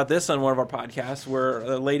talked about this on one of our podcasts, where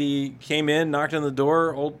a lady came in, knocked on the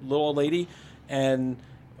door, little old lady, and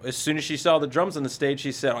as soon as she saw the drums on the stage,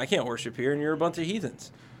 she said, "I can't worship here, and you're a bunch of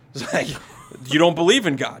heathens." It's like, you don't believe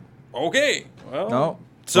in God. Okay. Well, no.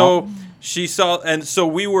 So she saw, and so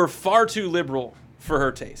we were far too liberal for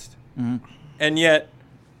her taste. And yet,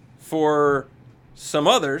 for some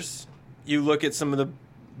others, you look at some of the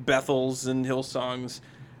Bethels and Hillsongs,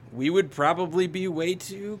 we would probably be way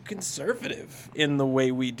too conservative in the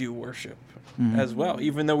way we do worship as well,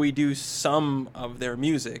 even though we do some of their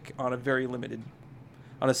music on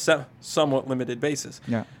a somewhat limited basis.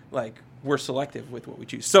 Yeah. Like, we're selective with what we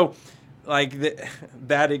choose. So, like,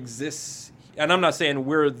 that exists. And I'm not saying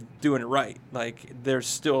we're doing it right. Like, there's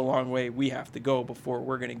still a long way we have to go before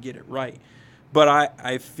we're going to get it right. But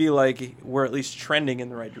I feel like we're at least trending in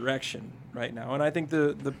the right direction right now. And I think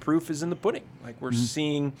the proof is in the pudding. Like, we're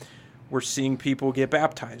seeing people get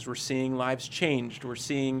baptized. We're seeing lives changed. We're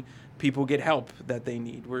seeing people get help that they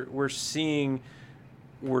need. We're seeing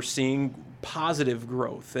positive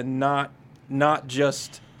growth and not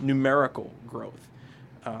just numerical growth.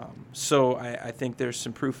 So I think there's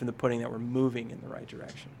some proof in the pudding that we're moving in the right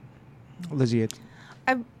direction. Lizzie,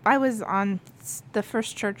 I was on the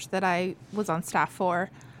first church that I was on staff for.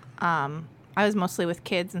 I was mostly with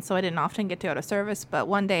kids, and so I didn't often get to go to service. But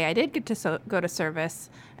one day I did get to go to service,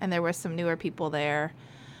 and there were some newer people there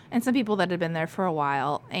and some people that had been there for a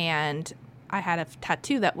while. And I had a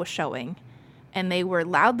tattoo that was showing, and they were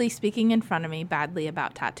loudly speaking in front of me badly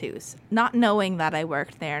about tattoos, not knowing that I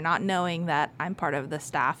worked there, not knowing that I'm part of the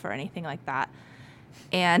staff or anything like that.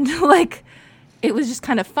 And, like, it was just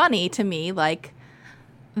kind of funny to me, like,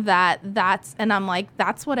 and I'm like,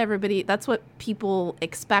 that's what people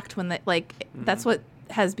expect when they, like, that's what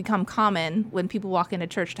has become common when people walk into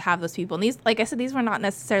church to have those people. And these, like I said, these were not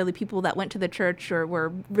necessarily people that went to the church or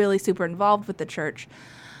were really super involved with the church,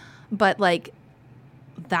 but like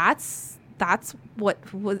that's what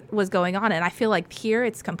was going on. And I feel like here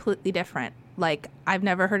it's completely different. Like I've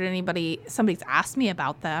never heard somebody's asked me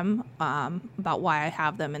about them, about why I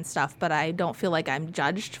have them and stuff, but I don't feel like I'm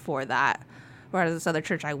judged for that. Whereas this other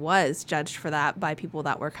church, I was judged for that by people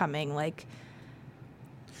that were coming. Like,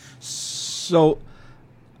 so,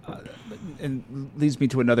 and leads me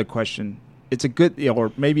to another question. It's a good,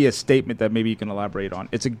 or maybe a statement that maybe you can elaborate on.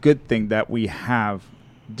 It's a good thing that we have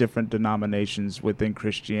different denominations within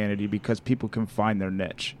Christianity because people can find their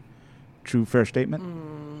niche. True, fair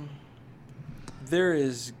statement? There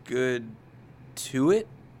is good to it,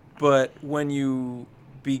 but when you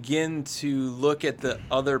begin to look at the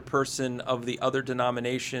other person of the other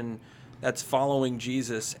denomination that's following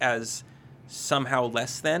Jesus as somehow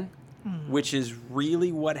less than, which is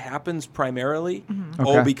really what happens primarily. Okay.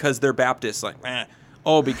 Oh, because they're Baptists, like,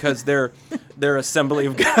 oh, because they're Assembly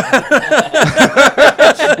of God.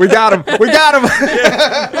 We got him.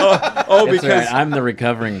 Yeah. Oh, That's because right. I'm the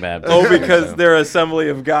recovering Baptist. oh, because they're Assembly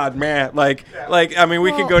of God, man. Like I mean,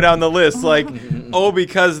 we could go down the list. Like, oh,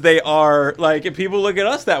 because they are, like, if people look at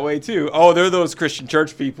us that way too. Oh, they're those Christian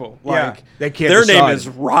church people. Like, Yeah, they can't their decide. name is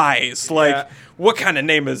Rise. Like, what kind of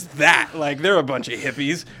name is that? Like, they're a bunch of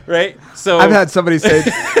hippies, right? So I've had somebody say.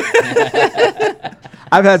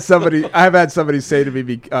 I've had somebody say to me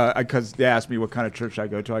because they asked me what kind of church I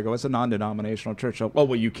go to. I go, it's a non-denominational church. So,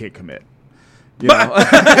 well, you can't commit. You know?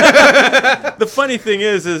 the funny thing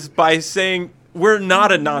is by saying we're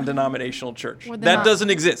not a non-denominational church. That doesn't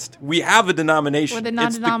exist. We have a denomination. we're the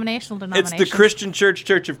non-denominational denomination. It's the Christian Church,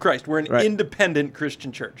 Church of Christ. We're an Right. independent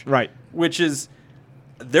Christian church. Right. Which is,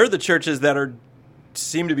 they're the churches that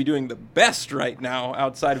seem to be doing the best right now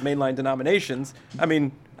outside of mainline denominations. I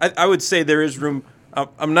mean, I would say there is room.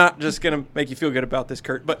 I'm not just going to make you feel good about this,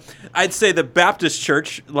 Kurt, but I'd say the Baptist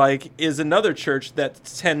church, like, is another church that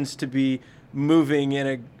tends to be moving in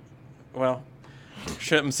a, well,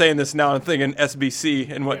 I'm saying this now, I'm thinking SBC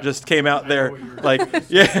and what just came out there. Like,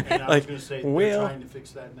 yeah, And I like, was going to say, well, they're trying to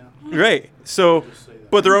fix that now. right. So, Just say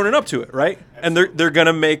that. but they're owning up to it, right? And Absolutely. they're going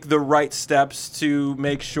to make the right steps to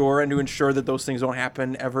make sure and to ensure that those things don't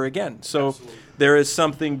happen ever again. So Absolutely. there is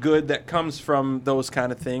something good that comes from those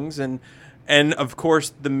kind of things. And of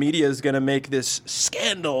course, the media is going to make this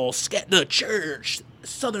scandal, the church,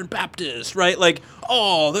 Southern Baptist, right? Like,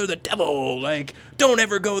 oh, they're the devil. Like, don't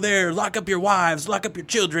ever go there. Lock up your wives, lock up your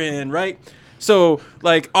children, right? So,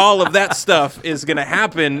 like, all of that stuff is going to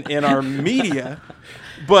happen in our media,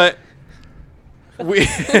 but we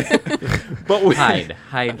Hide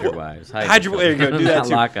your wives. Hide your, there you go. Do that Not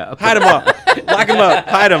too. lock up. Hide them up. Lock them up.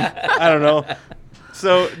 Hide them. I don't know.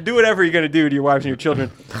 So do whatever you're going to do to your wives and your children.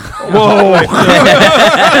 Whoa.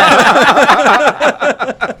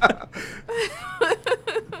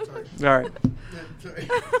 All right.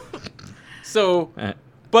 So,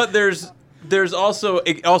 but there's also,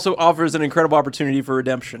 it also offers an incredible opportunity for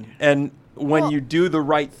redemption. And when you do the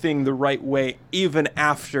right thing the right way, even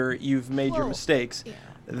after you've made your mistakes,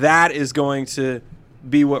 that is going to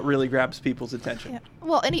be what really grabs people's attention. Yeah.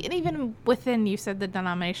 Well, and even within, you said the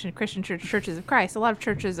denomination, Christian Church, Churches of Christ, a lot of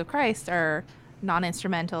Churches of Christ are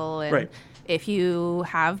non-instrumental. And Right. if you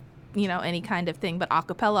have, any kind of thing but a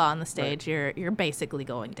cappella on the stage, you're basically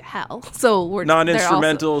going to hell. So we're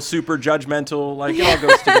Non-instrumental, super judgmental, like it all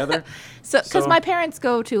goes together. So, because So- my parents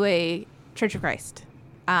go to a Church of Christ,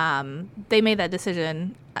 they made that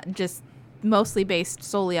decision just mostly based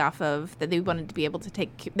solely off of that they wanted to be able to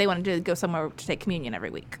they wanted to go somewhere to take communion every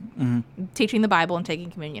week. Teaching the Bible and taking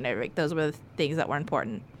communion every week. Those were the things that were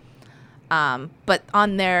important. But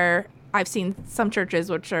on I've seen some churches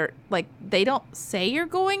which are like, they don't say you're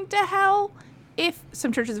going to hell. If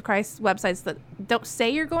some Churches of Christ websites that don't say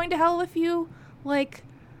you're going to hell if you like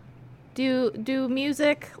do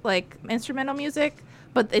music, like instrumental music,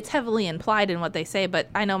 but it's heavily implied in what they say. But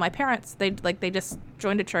I know my parents, they just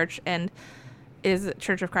joined a church and is a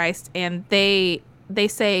Church of Christ, and they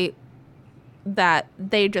say that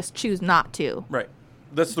they just choose not to. Right.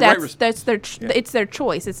 That's the right response. That's it's their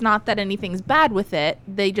choice. It's not that anything's bad with it.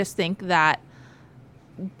 They just think that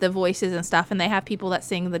the voices and stuff, and they have people that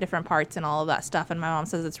sing the different parts and all of that stuff. And my mom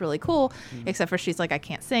says it's really cool, except for she's like, I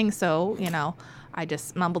can't sing, so I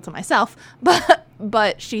just mumble to myself.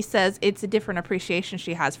 But she says it's a different appreciation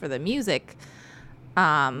she has for the music.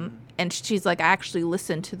 And she's like, I actually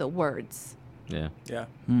listen to the words. Yeah. Yeah.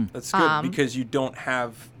 That's good because you don't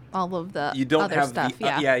have All of the you don't other have stuff.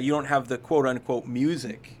 the you don't have the quote unquote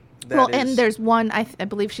music. And there's one, I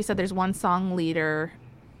believe she said there's one song leader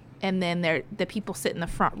and then the people sit in the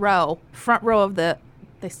front row of the.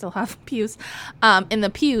 They still have pews, in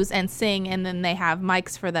the pews and sing, and then they have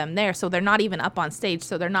mics for them there. So they're not even up on stage.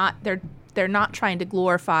 So they're not trying to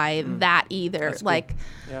glorify that either. That's like, cool.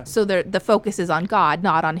 Yeah. so the focus is on God,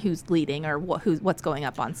 not on who's leading or what's going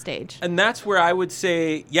up on stage. And that's where I would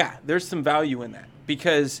say, yeah, there's some value in that,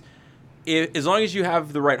 because as long as you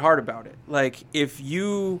have the right heart about it, like if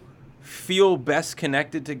you feel best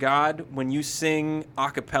connected to God when you sing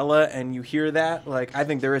a cappella and you hear that, like I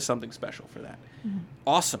think there is something special for that. Mm-hmm.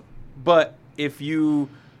 Awesome. But if you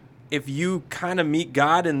kind of meet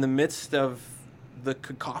God in the midst of the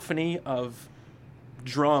cacophony of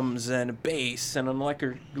drums and a bass and an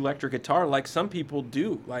electric guitar, like some people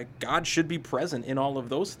do, like God should be present in all of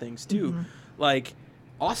those things too. Mm-hmm. Like,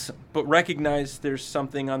 awesome. But recognize there's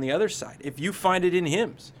something on the other side. If you find it in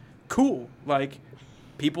hymns, cool. Like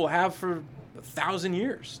people have for 1,000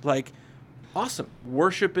 years. Like, awesome.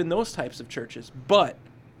 Worship in those types of churches. But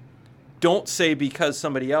don't say because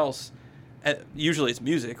somebody else, usually it's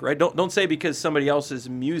music, right? Don't say because somebody else's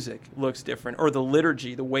music looks different or the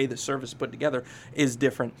liturgy, the way the service is put together is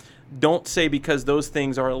different. Don't say because those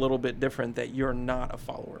things are a little bit different that you're not a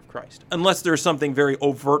follower of Christ. Unless there's something very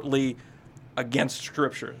overtly against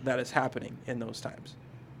Scripture that is happening in those times.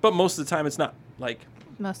 But most of the time it's not. Like,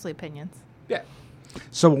 mostly opinions. Yeah.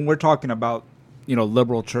 So when we're talking about,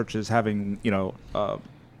 liberal churches having,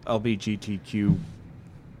 LGBTQ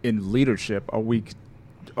in leadership,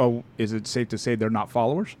 is it safe to say they're not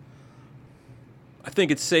followers? I think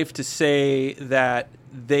it's safe to say that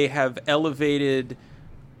they have elevated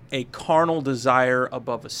a carnal desire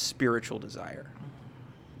above a spiritual desire.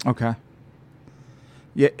 Okay.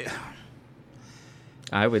 Yeah.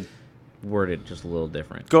 I would word it just a little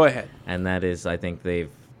different. Go ahead. And that is, I think they've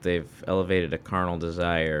elevated a carnal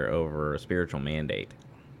desire over a spiritual mandate.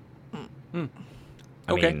 Mm.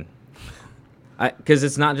 I okay. mean, because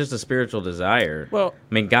it's not just a spiritual desire. Well,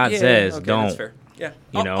 I mean, God says okay, don't. That's fair. Yeah,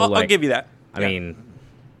 I'll give you that. I mean,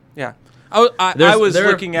 yeah. I was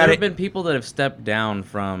looking at it. There have been people that have stepped down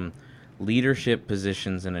from leadership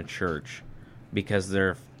positions in a church because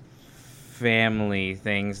their family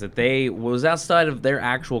things that was outside of their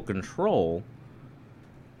actual control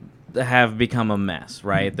have become a mess,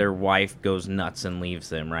 right? Their wife goes nuts and leaves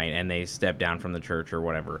them, right? And they step down from the church or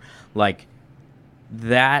whatever. Like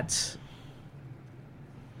that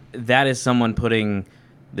is someone putting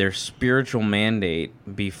their spiritual mandate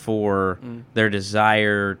before their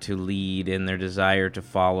desire to lead and their desire to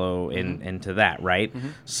follow into that, right? Mm-hmm.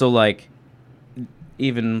 So like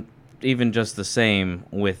even just the same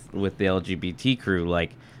with the LGBT crew,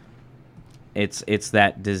 like it's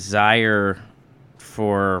that desire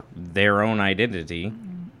for their own identity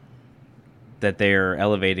that they're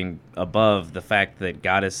elevating above the fact that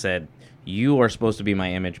God has said, you are supposed to be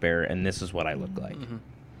my image bearer and this is what I look like. Mm-hmm.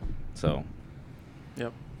 So,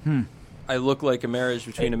 yep. I look like a marriage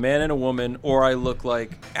between a man and a woman, or I look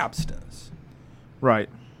like abstinence. Right.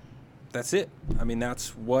 That's it. I mean,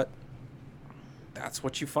 that's what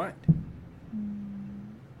you find.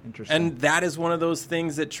 Interesting. And that is one of those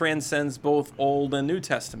things that transcends both Old and New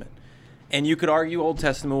Testament. And you could argue Old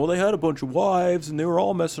Testament, well, they had a bunch of wives and they were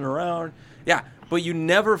all messing around. Yeah, but you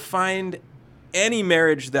never find any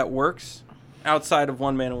marriage that works outside of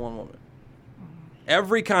one man and one woman.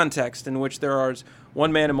 Every context in which there are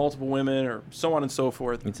one man and multiple women or so on and so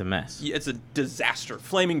forth. It's a mess. It's a disaster.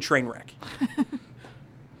 Flaming train wreck.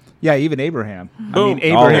 Yeah, even Abraham. Boom.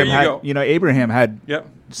 Abraham had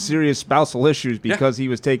serious spousal issues because he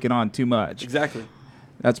was taking on too much. Exactly.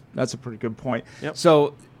 That's a pretty good point. Yep.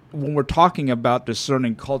 So when we're talking about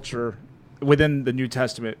discerning culture within the New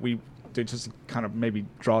Testament, to just kind of maybe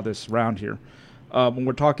draw this round here. When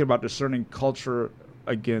we're talking about discerning culture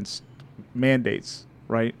against mandates,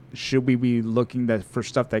 right? Should we be looking for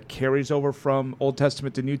stuff that carries over from Old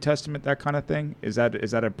Testament to New Testament, that kind of thing? Is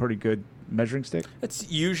that a pretty good measuring stick?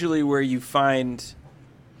 That's usually where you find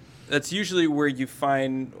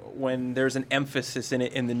when there's an emphasis in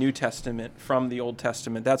it in the New Testament from the Old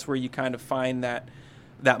Testament. That's where you kind of find that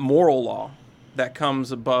moral law that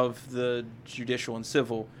comes above the judicial and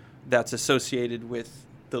civil that's associated with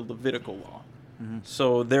the Levitical law. Mm-hmm.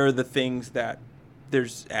 So they're the things that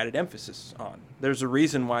there's added emphasis on. There's a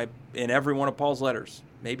reason why in every one of Paul's letters,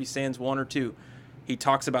 maybe sans one or two, he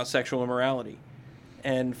talks about sexual immorality.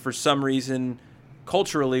 And for some reason,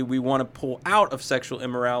 culturally, we want to pull out of sexual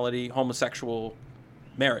immorality homosexual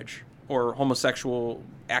marriage or homosexual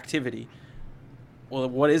activity. Well,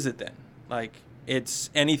 what is it then? Like, it's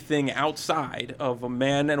anything outside of a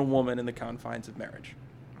man and a woman in the confines of marriage.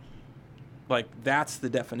 Like, that's the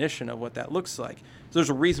definition of what that looks like. So there's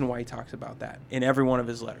a reason why he talks about that in every one of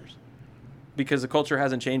his letters. Because the culture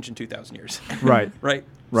hasn't changed in 2,000 years. Right. Right?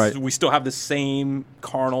 Right. So we still have the same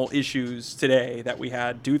carnal issues today that we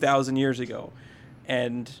had 2,000 years ago.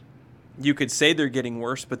 And you could say they're getting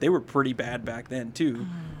worse, but they were pretty bad back then, too.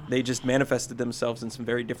 They just manifested themselves in some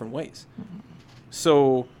very different ways.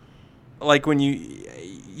 So, like, when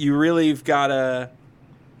you really have got to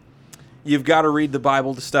read the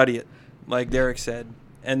Bible to study it, like Derek said.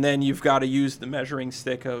 And then you've got to use the measuring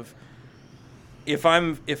stick of, if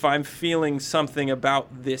I'm feeling something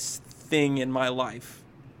about this thing in my life,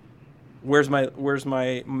 where's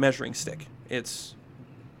my measuring stick? Is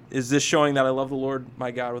this showing that I love the Lord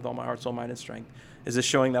my God with all my heart, soul, mind, and strength? Is this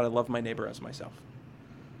showing that I love my neighbor as myself?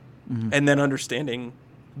 Mm-hmm. And then understanding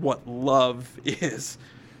what love is.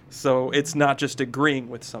 So it's not just agreeing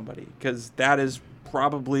with somebody, because that is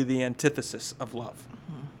probably the antithesis of love.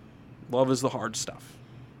 Mm-hmm. Love is the hard stuff.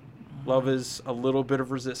 Love is a little bit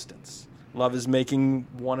of resistance. Love is making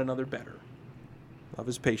one another better. Love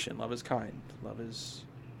is patient. Love is kind. Love is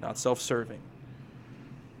not self-serving.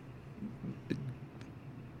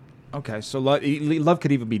 Okay, so love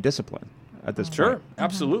could even be discipline at this point. Sure,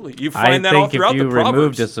 absolutely. You find that all throughout the Proverbs. I think if you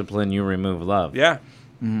remove discipline, you remove love. Yeah.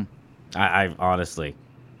 Mm-hmm. I honestly,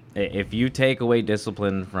 if you take away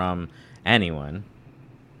discipline from anyone,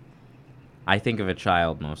 I think of a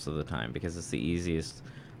child most of the time, because it's the easiest,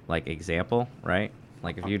 like, example, right?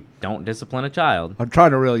 Like, if you don't discipline a child. I'm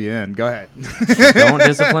trying to reel you in. Go ahead. Don't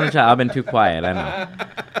discipline a child. I've been too quiet, I know.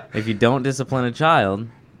 If you don't discipline a child,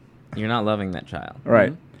 you're not loving that child.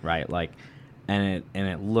 Right. Right, like, and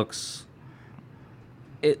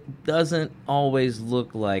it doesn't always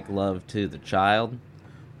look like love to the child,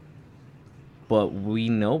 but we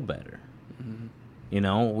know better. Mm-hmm. You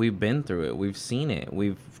know, we've been through it, we've seen it,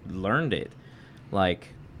 we've learned it, like,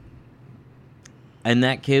 and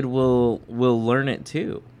that kid will learn it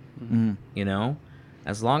too. Mm-hmm. You know,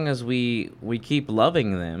 as long as we keep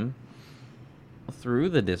loving them through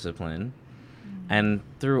the discipline. And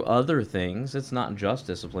through other things, it's not just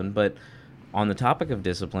discipline, but on the topic of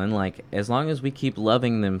discipline, like, as long as we keep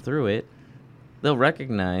loving them through it, they'll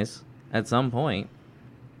recognize at some point.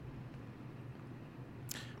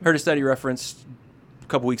 I heard a study referenced a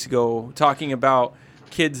couple weeks ago talking about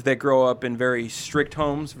kids that grow up in very strict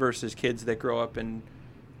homes versus kids that grow up in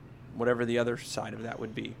whatever the other side of that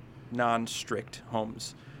would be, non-strict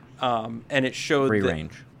homes. And it showed free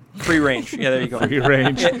range. Free range. Yeah, there you go. Free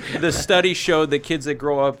range. The study showed that kids that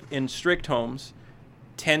grow up in strict homes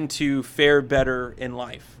tend to fare better in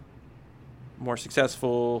life, more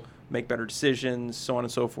successful, make better decisions, so on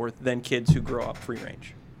and so forth, than kids who grow up free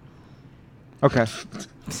range. Okay.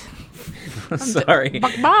 Sorry.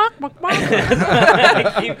 Buck, buck, buck, buck.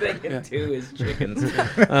 I keep thinking too is chickens.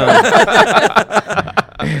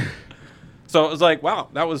 So it was like, wow,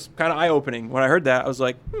 that was kind of eye-opening. When I heard that, I was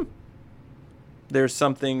like, there's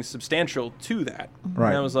something substantial to that. Right.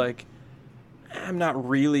 And I was like, I'm not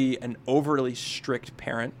really an overly strict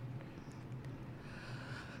parent.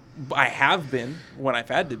 I have been when I've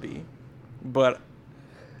had to be. But,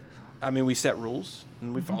 I mean, we set rules,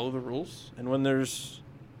 and we follow the rules. And when there's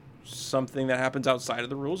something that happens outside of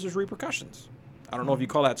the rules, there's repercussions. I don't know if you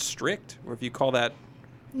call that strict or if you call that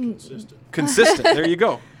consistent. There you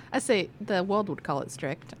go. I say the world would call it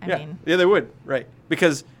strict. I mean. Yeah, they would. Right.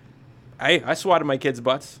 Because I swatted my kids'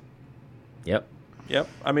 butts. Yep.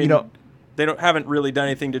 I mean, they haven't really done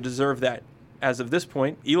anything to deserve that as of this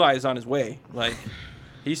point. Eli is on his way. Like,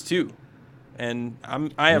 he's 2. And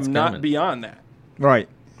I am not beyond that. Right.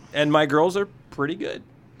 And my girls are pretty good.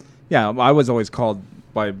 Yeah, I was always called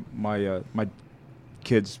by my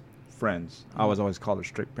kids' friends. I was always called a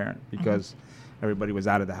strict parent because everybody was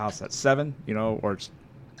out of the house at 7, or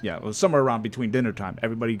it was somewhere around between dinner time.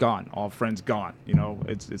 Everybody gone, all friends gone.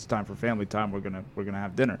 It's time for family time. We're gonna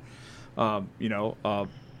have dinner.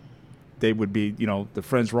 They would be, the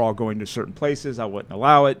friends were all going to certain places. I wouldn't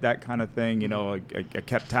allow it, that kind of thing. I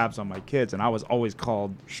kept tabs on my kids, and I was always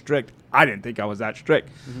called strict. I didn't think I was that strict.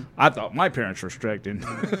 Mm-hmm. I thought my parents were strict, and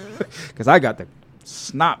because I got the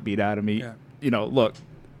snot beat out of me. Yeah. Look,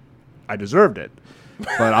 I deserved it.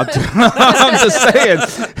 But I'm just saying.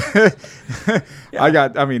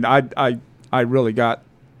 Yeah. I really got,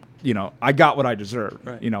 I got what I deserved.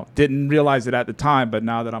 Right. Didn't realize it at the time, but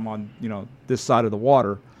now that I'm on, this side of the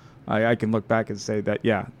water, I can look back and say that,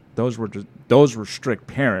 yeah, those were strict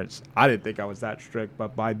parents. I didn't think I was that strict,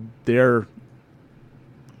 but by the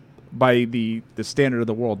standard of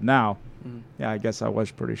the world now, yeah, I guess I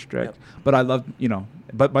was pretty strict. Yep. But I love,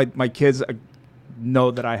 but my kids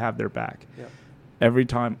know that I have their back. Yep. Every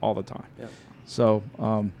time, all the time. Yep. So,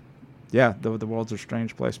 yeah, the world's a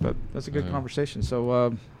strange place. But that's a good conversation.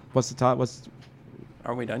 So what's the top?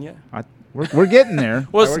 Are we done yet? We're getting there.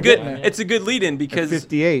 Well, it's good. It's a good lead-in because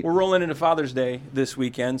 58. We're rolling into Father's Day this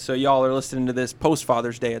weekend, so y'all are listening to this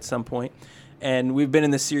post-Father's Day at some point. And we've been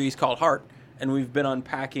in this series called Heart, and we've been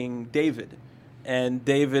unpacking David. And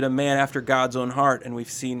David, a man after God's own heart, and we've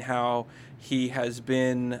seen how he has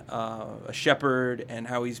been a shepherd and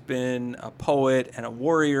how he's been a poet and a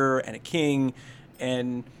warrior and a king.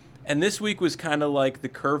 And this week was kind of like the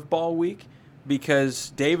curveball week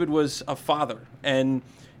because David was a father, and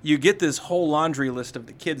you get this whole laundry list of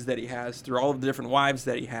the kids that he has through all of the different wives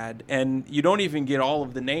that he had, and you don't even get all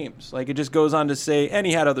of the names. Like, it just goes on to say, and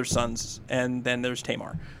he had other sons, and then there's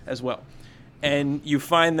Tamar as well. And you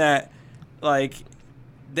find that, like,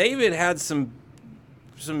 David had some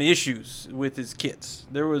issues with his kids.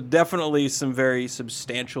 There were definitely some very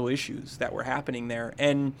substantial issues that were happening there.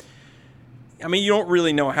 And, I mean, you don't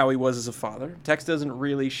really know how he was as a father. Text doesn't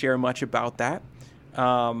really share much about that.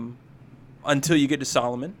 Until you get to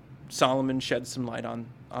Solomon. Solomon sheds some light on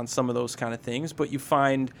some of those kind of things. But you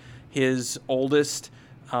find his oldest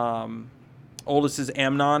is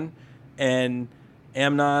Amnon, and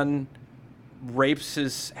Amnon rapes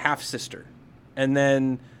his half-sister. And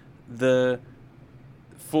then the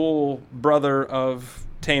full brother of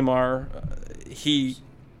Tamar,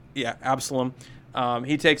 Absalom,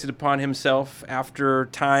 he takes it upon himself after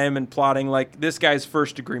time and plotting. Like, this guy's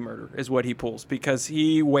first-degree murder is what he pulls because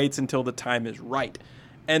he waits until the time is right.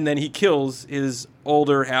 And then he kills his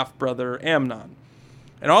older half-brother Amnon.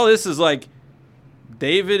 And all this is like,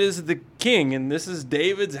 David is the king, and this is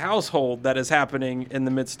David's household that is happening in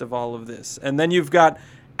the midst of all of this. And then you've got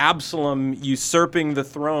Absalom usurping the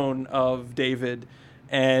throne of David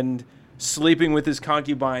and sleeping with his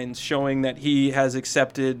concubines, showing that he has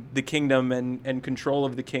accepted the kingdom and control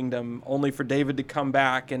of the kingdom, only for David to come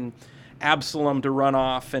back and Absalom to run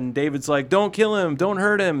off. And David's like, don't kill him, don't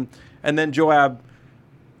hurt him. And then Joab,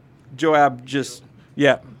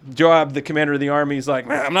 the commander of the army, is like,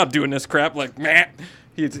 I'm not doing this crap. Like,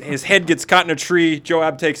 his head gets caught in a tree.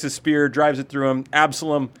 Joab takes his spear, drives it through him.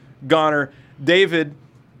 Absalom, goner. David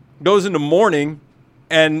goes into mourning.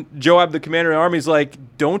 And Joab, the commander of the army, is like,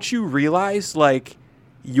 don't you realize, like,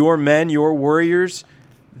 your men, your warriors,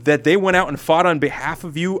 that they went out and fought on behalf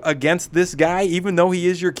of you against this guy, even though he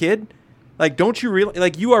is your kid? Like, don't you realize,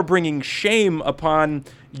 like, you are bringing shame upon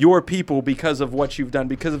your people because of what you've done,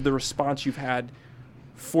 because of the response you've had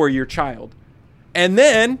for your child. And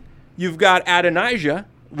then you've got Adonijah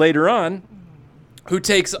later on, who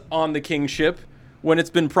takes on the kingship when it's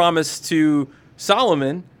been promised to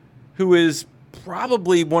Solomon, who is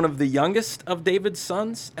probably one of the youngest of David's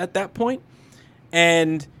sons at that point.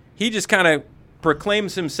 And he just kind of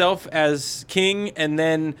proclaims himself as king and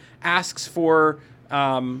then asks for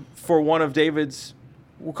one of David's,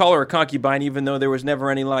 we'll call her a concubine, even though there was never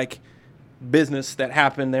any, like, business that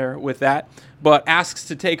happened there with that, but asks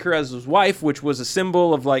to take her as his wife, which was a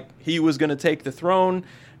symbol of, like, he was going to take the throne.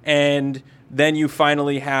 And then you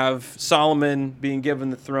finally have Solomon being given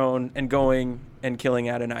the throne and going and killing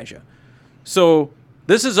Adonijah. So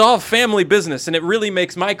this is all family business, and it really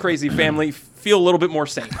makes my crazy family feel a little bit more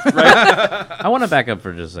sane, right? I want to back up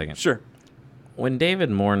for just a second. Sure. When David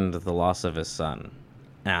mourned the loss of his son,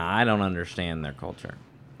 now I don't understand their culture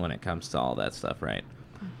when it comes to all that stuff, right?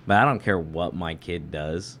 But I don't care what my kid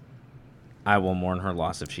does. I will mourn her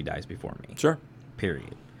loss if she dies before me. Sure.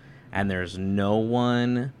 Period. And there's no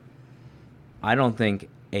one, I don't think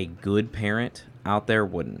a good parent out there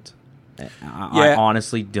wouldn't. I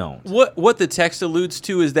honestly don't. What the text alludes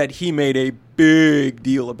to is that he made a big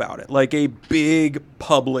deal about it, like a big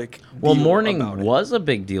public deal. Well, mourning was a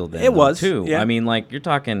big deal then. It was, too. Yeah. I mean, like, you're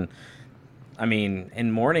talking,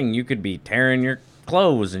 in mourning you could be tearing your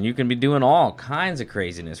clothes and you can be doing all kinds of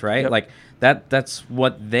craziness, right? Yep. Like, that's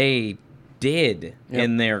what they did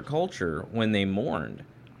in their culture when they mourned,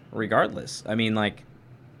 regardless. I mean, like,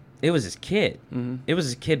 it was his kid. Mm-hmm. It was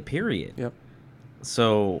his kid, period. Yep.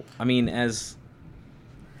 So, as...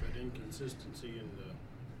 That inconsistency in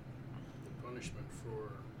the punishment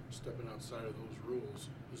for stepping outside of those rules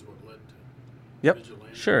is what led to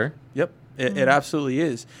vigilante. Sure. Yep. It absolutely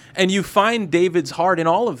is. And you find David's heart in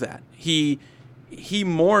all of that. He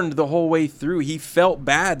mourned the whole way through. He felt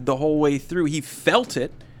bad the whole way through. He felt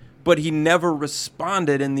it, but he never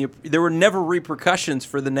responded, and there were never repercussions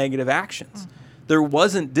for the negative actions. Mm-hmm. There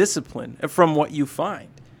wasn't discipline from what you find.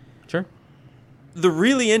 Sure. The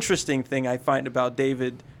really interesting thing I find about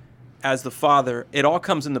David as the father, it all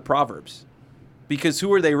comes in the Proverbs. Because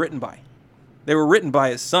who are they written by? They were written by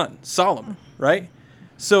his son, Solomon, right?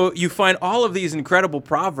 So you find all of these incredible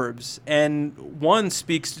proverbs, and one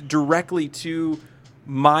speaks directly to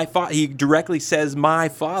my father. He directly says my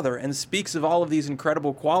father and speaks of all of these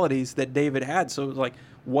incredible qualities that David had. So it's like,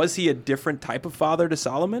 was he a different type of father to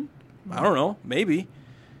Solomon? I don't know, maybe.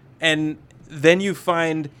 And then you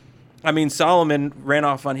find, I mean, Solomon ran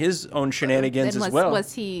off on his own shenanigans as well.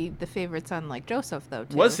 Was he the favorite son like Joseph, though,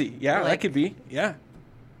 too? Was he? Yeah, that could be. Yeah.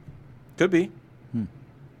 Could be.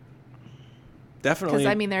 Definitely.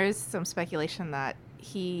 Because, I mean, there is some speculation that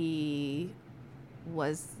he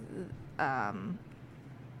was, that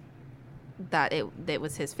it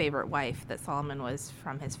was his favorite wife, that Solomon was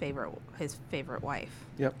from his favorite wife.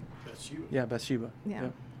 Yep. Bathsheba. Yeah, Bathsheba. Yeah.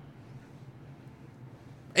 Yep.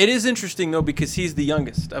 It is interesting, though, because he's the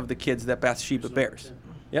youngest of the kids that Bathsheba bears. 10.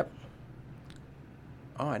 Yep.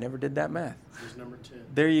 Oh, I never did that math. He's number 10.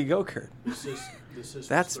 There you go, Kurt. This is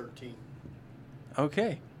That's- 13.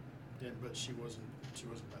 Okay. Yeah, but she wasn't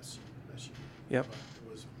Bathsheba. Yep. But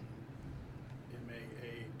it was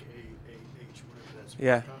M-A-A-K-A-H, whatever that's.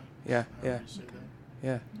 Yeah. Maacah. Yeah. However Yeah. you say that.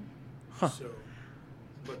 Yeah. Huh. So,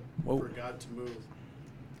 but Whoa. for God to move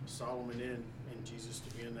Solomon in and Jesus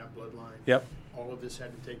to be in that bloodline, Yep. all of this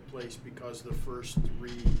had to take place because the first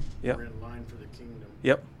 3 Yep. were in line for the kingdom.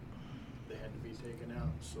 Yep. They had to be taken out.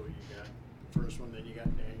 So you got the first one, then you got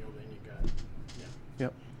Daniel, then you got,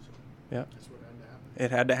 Yep. So Yep. that's what had to happen.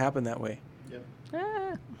 It had to happen that way. Yep.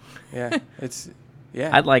 Yeah. It's, yeah.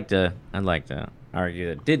 I'd like to argue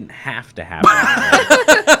that it didn't have to happen.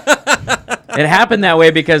 It happened that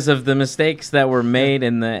way because of the mistakes that were made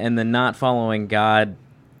and the not following God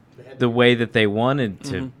They had the to- way that they wanted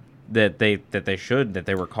to, that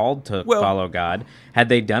they were called to Well- follow God. Had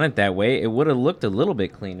they done it that way, it would have looked a little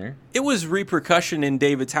bit cleaner. It was repercussion in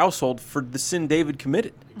David's household for the sin David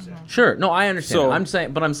committed. Exactly. Sure, no, I understand.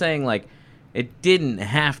 So- I'm saying like it didn't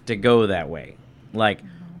have to go that way. Like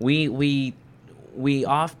we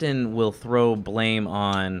often will throw blame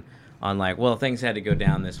on like, well, things had to go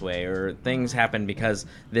down this way, or things happened because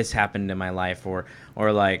this happened in my life, or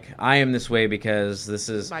like I am this way because this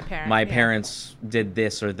is My parent, my yeah. parents did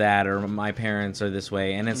this or that, or my parents are this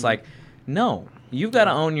way, and it's like, no, you've got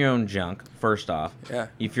to own your own junk first off. Yeah.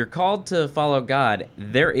 If you're called to follow God,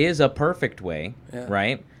 there is a perfect way, Yeah.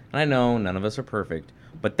 right? And I know none of us are perfect,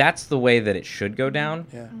 but that's the way that it should go down.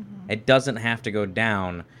 Yeah. It doesn't have to go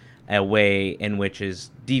down a way in which is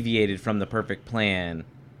deviated from the perfect plan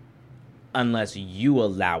unless you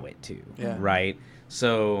allow it to, Yeah. right?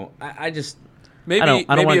 So I just Maybe I don't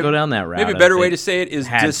maybe want to a- go down that route. Maybe a of better way it to say it is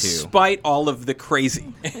had to. despite all of the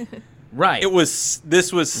crazy. right.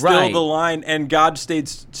 This was still Right. the line, and God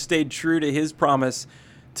stayed true to his promise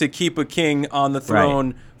to keep a king on the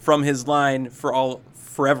throne from his line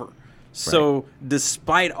forever. So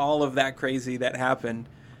despite all of that crazy that happened,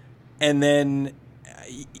 and then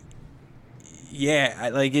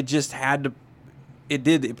like it just had to,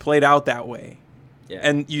 it played out that way. Yeah.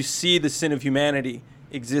 And you see the sin of humanity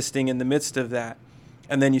existing in the midst of that,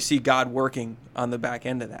 and then you see God working on the back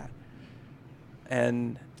end of that.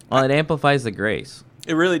 And well, it amplifies the grace.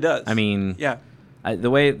 it really does. I mean, yeah. the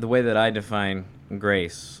way that I define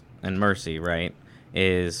grace and mercy, right,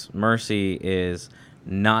 is mercy is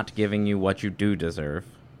not giving you what you do deserve,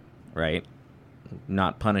 right?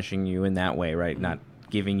 Not punishing you in that way, right? Not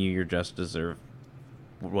giving you your just deserve,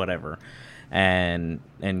 whatever. And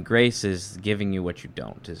grace is giving you what you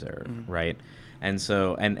don't deserve, right? And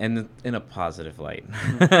so, and in a positive light,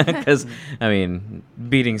 because I mean,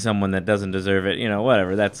 beating someone that doesn't deserve it,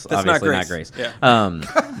 whatever. That's obviously not not grace. grace. Yeah.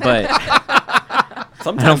 But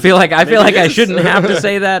Sometimes I don't feel like maybe I it is. shouldn't have to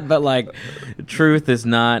say that, but like, truth is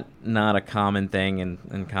not a common thing,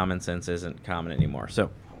 and common sense isn't common anymore. So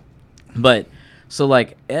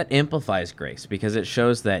like, it amplifies grace because it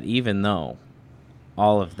shows that even though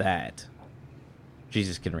all of that,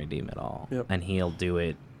 Jesus can redeem it all, Yep. and He'll do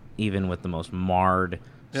it even with the most marred,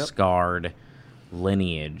 Yep. scarred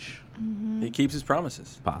lineage He keeps his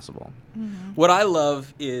promises. possible. What I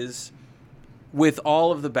love is, with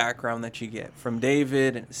all of the background that you get from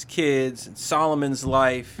David and his kids and Solomon's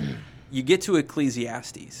life, you get to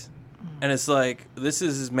Ecclesiastes. And it's like, this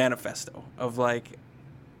is his manifesto of like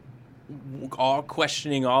all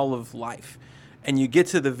questioning all of life. And you get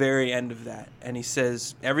to the very end of that, and he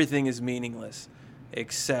says, everything is meaningless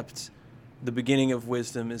except the beginning of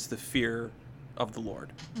wisdom is the fear of the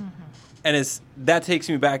Lord. And that takes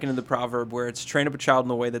me back into the proverb where it's train up a child in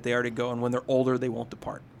the way that they are to go, and when they're older, they won't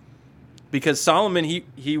depart. Because Solomon,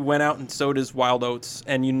 he went out and sowed his wild oats,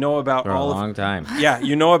 and you know about For a long time. yeah,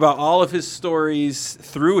 you know about all of his stories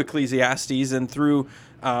through Ecclesiastes and through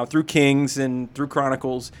Kings and through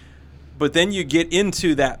Chronicles. But then you get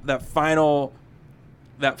into that final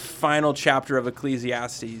that final chapter of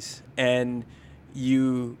Ecclesiastes, and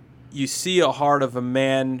you see a heart of a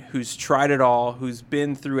man who's tried it all, who's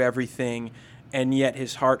been through everything, and yet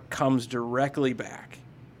his heart comes directly back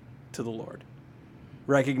to the Lord,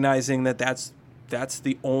 recognizing that that's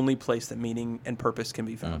the only place that meaning and purpose can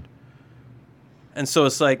be found. And so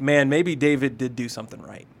it's like, man, maybe David did do something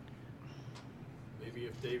right. Maybe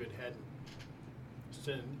if David hadn't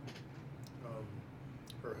sinned,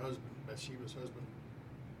 her husband, Bathsheba's husband,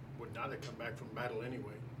 would not have come back from battle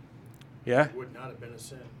anyway. Yeah. It would not have been a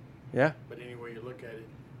sin. Yeah. But anyway you look at it,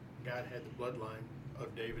 God had the bloodline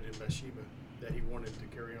of David and Bathsheba that he wanted to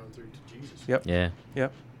carry on through to Jesus. Yep. Yeah.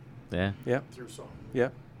 Yep. Yeah. Yep. Through Solomon.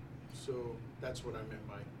 Yep. So that's what I meant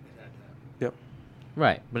by it had to happen. Yep.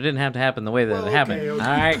 Right, but it didn't have to happen the way that it happened. Okay. All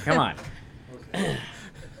right, come on. Okay.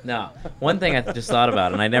 No, one thing I just thought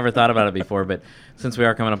about, and I never thought about it before, but since we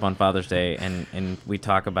are coming up on Father's Day, and we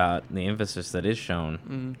talk about the emphasis that is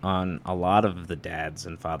shown on a lot of the dads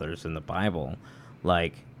and fathers in the Bible,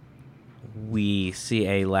 like we see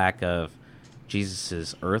a lack of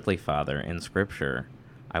Jesus' earthly father in Scripture.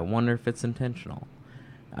 I wonder if it's intentional.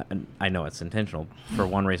 I know it's intentional for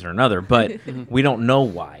one reason or another, but we don't know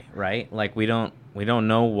why, right? Like we don't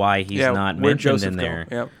know why he's not where'd mentioned Joseph in there.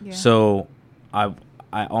 go? Yep. Yeah. So I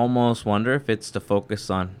almost wonder if it's to focus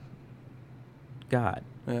on God,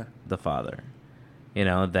 Yeah. the Father. You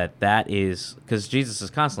know, that is because Jesus is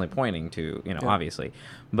constantly pointing to, Yeah. obviously,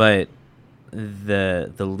 but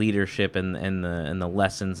the leadership and the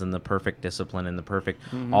lessons and the perfect discipline and the perfect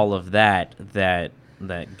all of that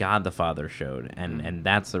God the Father showed, and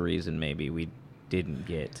that's the reason maybe we didn't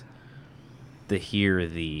get to hear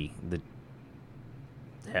the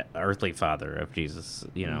earthly father of Jesus,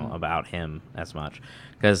 about him as much,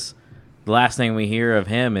 because the last thing we hear of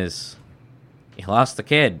him is he lost the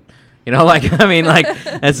kid.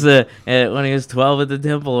 That's the when he was 12 at the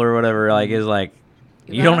temple or whatever.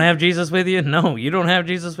 You don't have Jesus with you? No, you don't have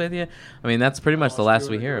Jesus with you. I mean, that's pretty much the last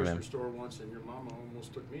we hear of him. Store once and your mama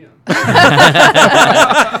almost took me out.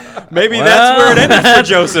 Maybe that's where it ended for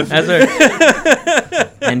Joseph. That's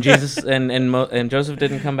and Jesus and Joseph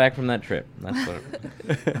didn't come back from that trip. That's what.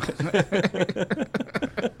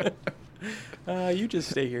 You just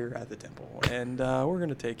stay here at the temple, and we're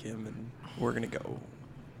gonna take him, and we're gonna go.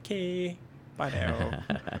 Okay, bye now.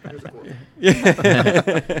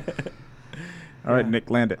 All right, Nick,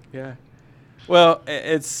 land it. Yeah. Well,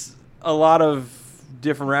 it's a lot of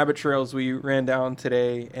different rabbit trails we ran down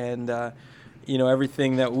today, and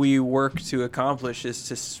everything that we work to accomplish is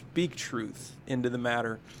to speak truth into the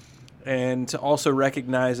matter, and to also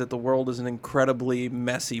recognize that the world is an incredibly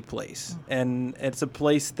messy place, and it's a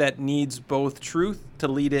place that needs both truth to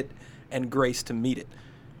lead it and grace to meet it.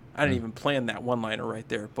 I didn't even plan that one-liner right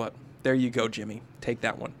there, but there you go, Jimmy. Take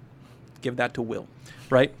that one. Give that to Will,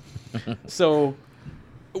 right? So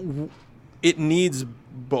it needs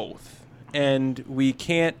both, and we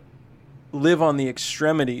can't live on the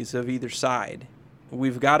extremities of either side.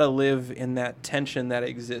 We've got to live in that tension that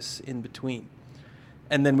exists in between.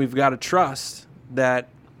 And then we've got to trust that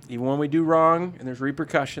even when we do wrong and there's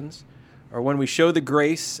repercussions, or when we show the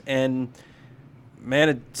grace and, man,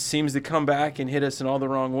 it seems to come back and hit us in all the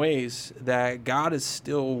wrong ways, that God is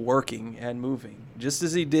still working and moving. Just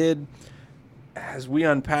as he did as we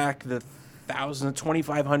unpack the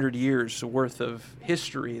 2,500 years worth of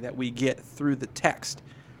history that we get through the text.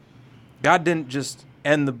 God didn't just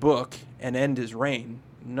end the book and end his reign.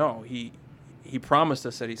 No, he promised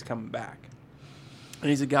us that he's coming back. And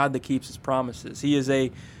he's a God that keeps his promises. He is a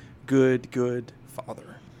good, good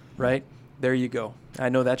Father, right? There you go. I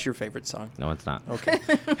know that's your favorite song. No, it's not. Okay.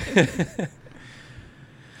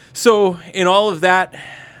 So in all of that,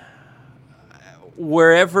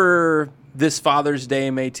 wherever this Father's Day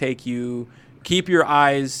may take you, keep your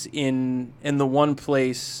eyes in the one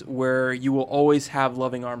place where you will always have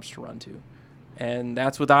loving arms to run to. And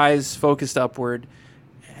that's with eyes focused upward.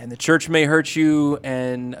 And the church may hurt you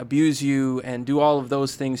and abuse you and do all of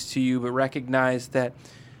those things to you, but recognize that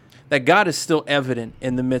God is still evident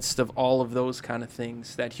in the midst of all of those kind of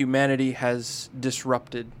things, that humanity has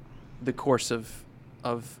disrupted the course of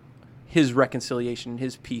his reconciliation,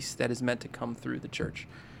 his peace that is meant to come through the church.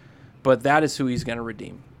 But that is who he's going to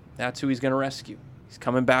redeem. That's who he's going to rescue. He's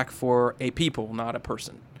coming back for a people, not a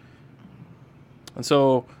person. And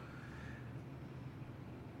so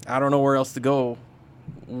I don't know where else to go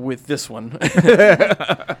with this one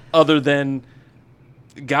other than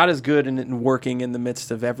God is good and working in the midst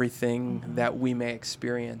of everything that we may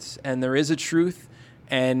experience. And there is a truth,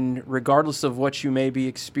 and regardless of what you may be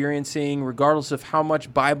experiencing, regardless of how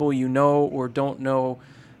much Bible you know or don't know,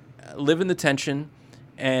 live in the tension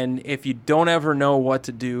And if you don't ever know what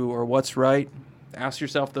to do or what's right, ask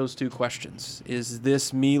yourself those 2 questions. Is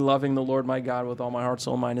this me loving the Lord my God with all my heart,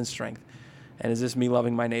 soul, mind, and strength? And is this me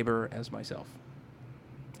loving my neighbor as myself?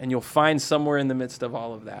 And you'll find somewhere in the midst of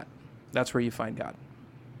all of that, that's where you find God.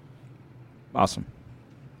 Awesome.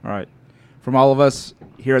 All right. From all of us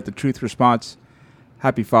here at the Truth Response,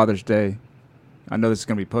 happy Father's Day. I know this is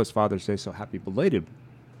going to be post-Father's Day, so happy belated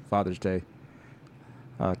Father's Day.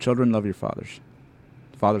 Children, love your fathers.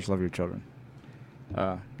 Fathers, love your children.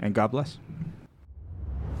 And God bless.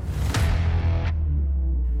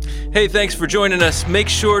 Hey, thanks for joining us. Make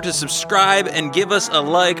sure to subscribe and give us a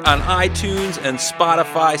like on iTunes and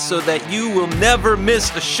Spotify so that you will never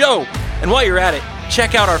miss a show. And while you're at it,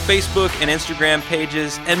 check out our Facebook and Instagram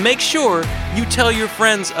pages and make sure you tell your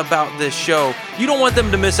friends about this show. You don't want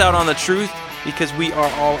them to miss out on the truth because we are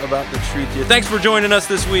all about the truth here. Thanks for joining us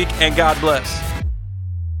this week, and God bless.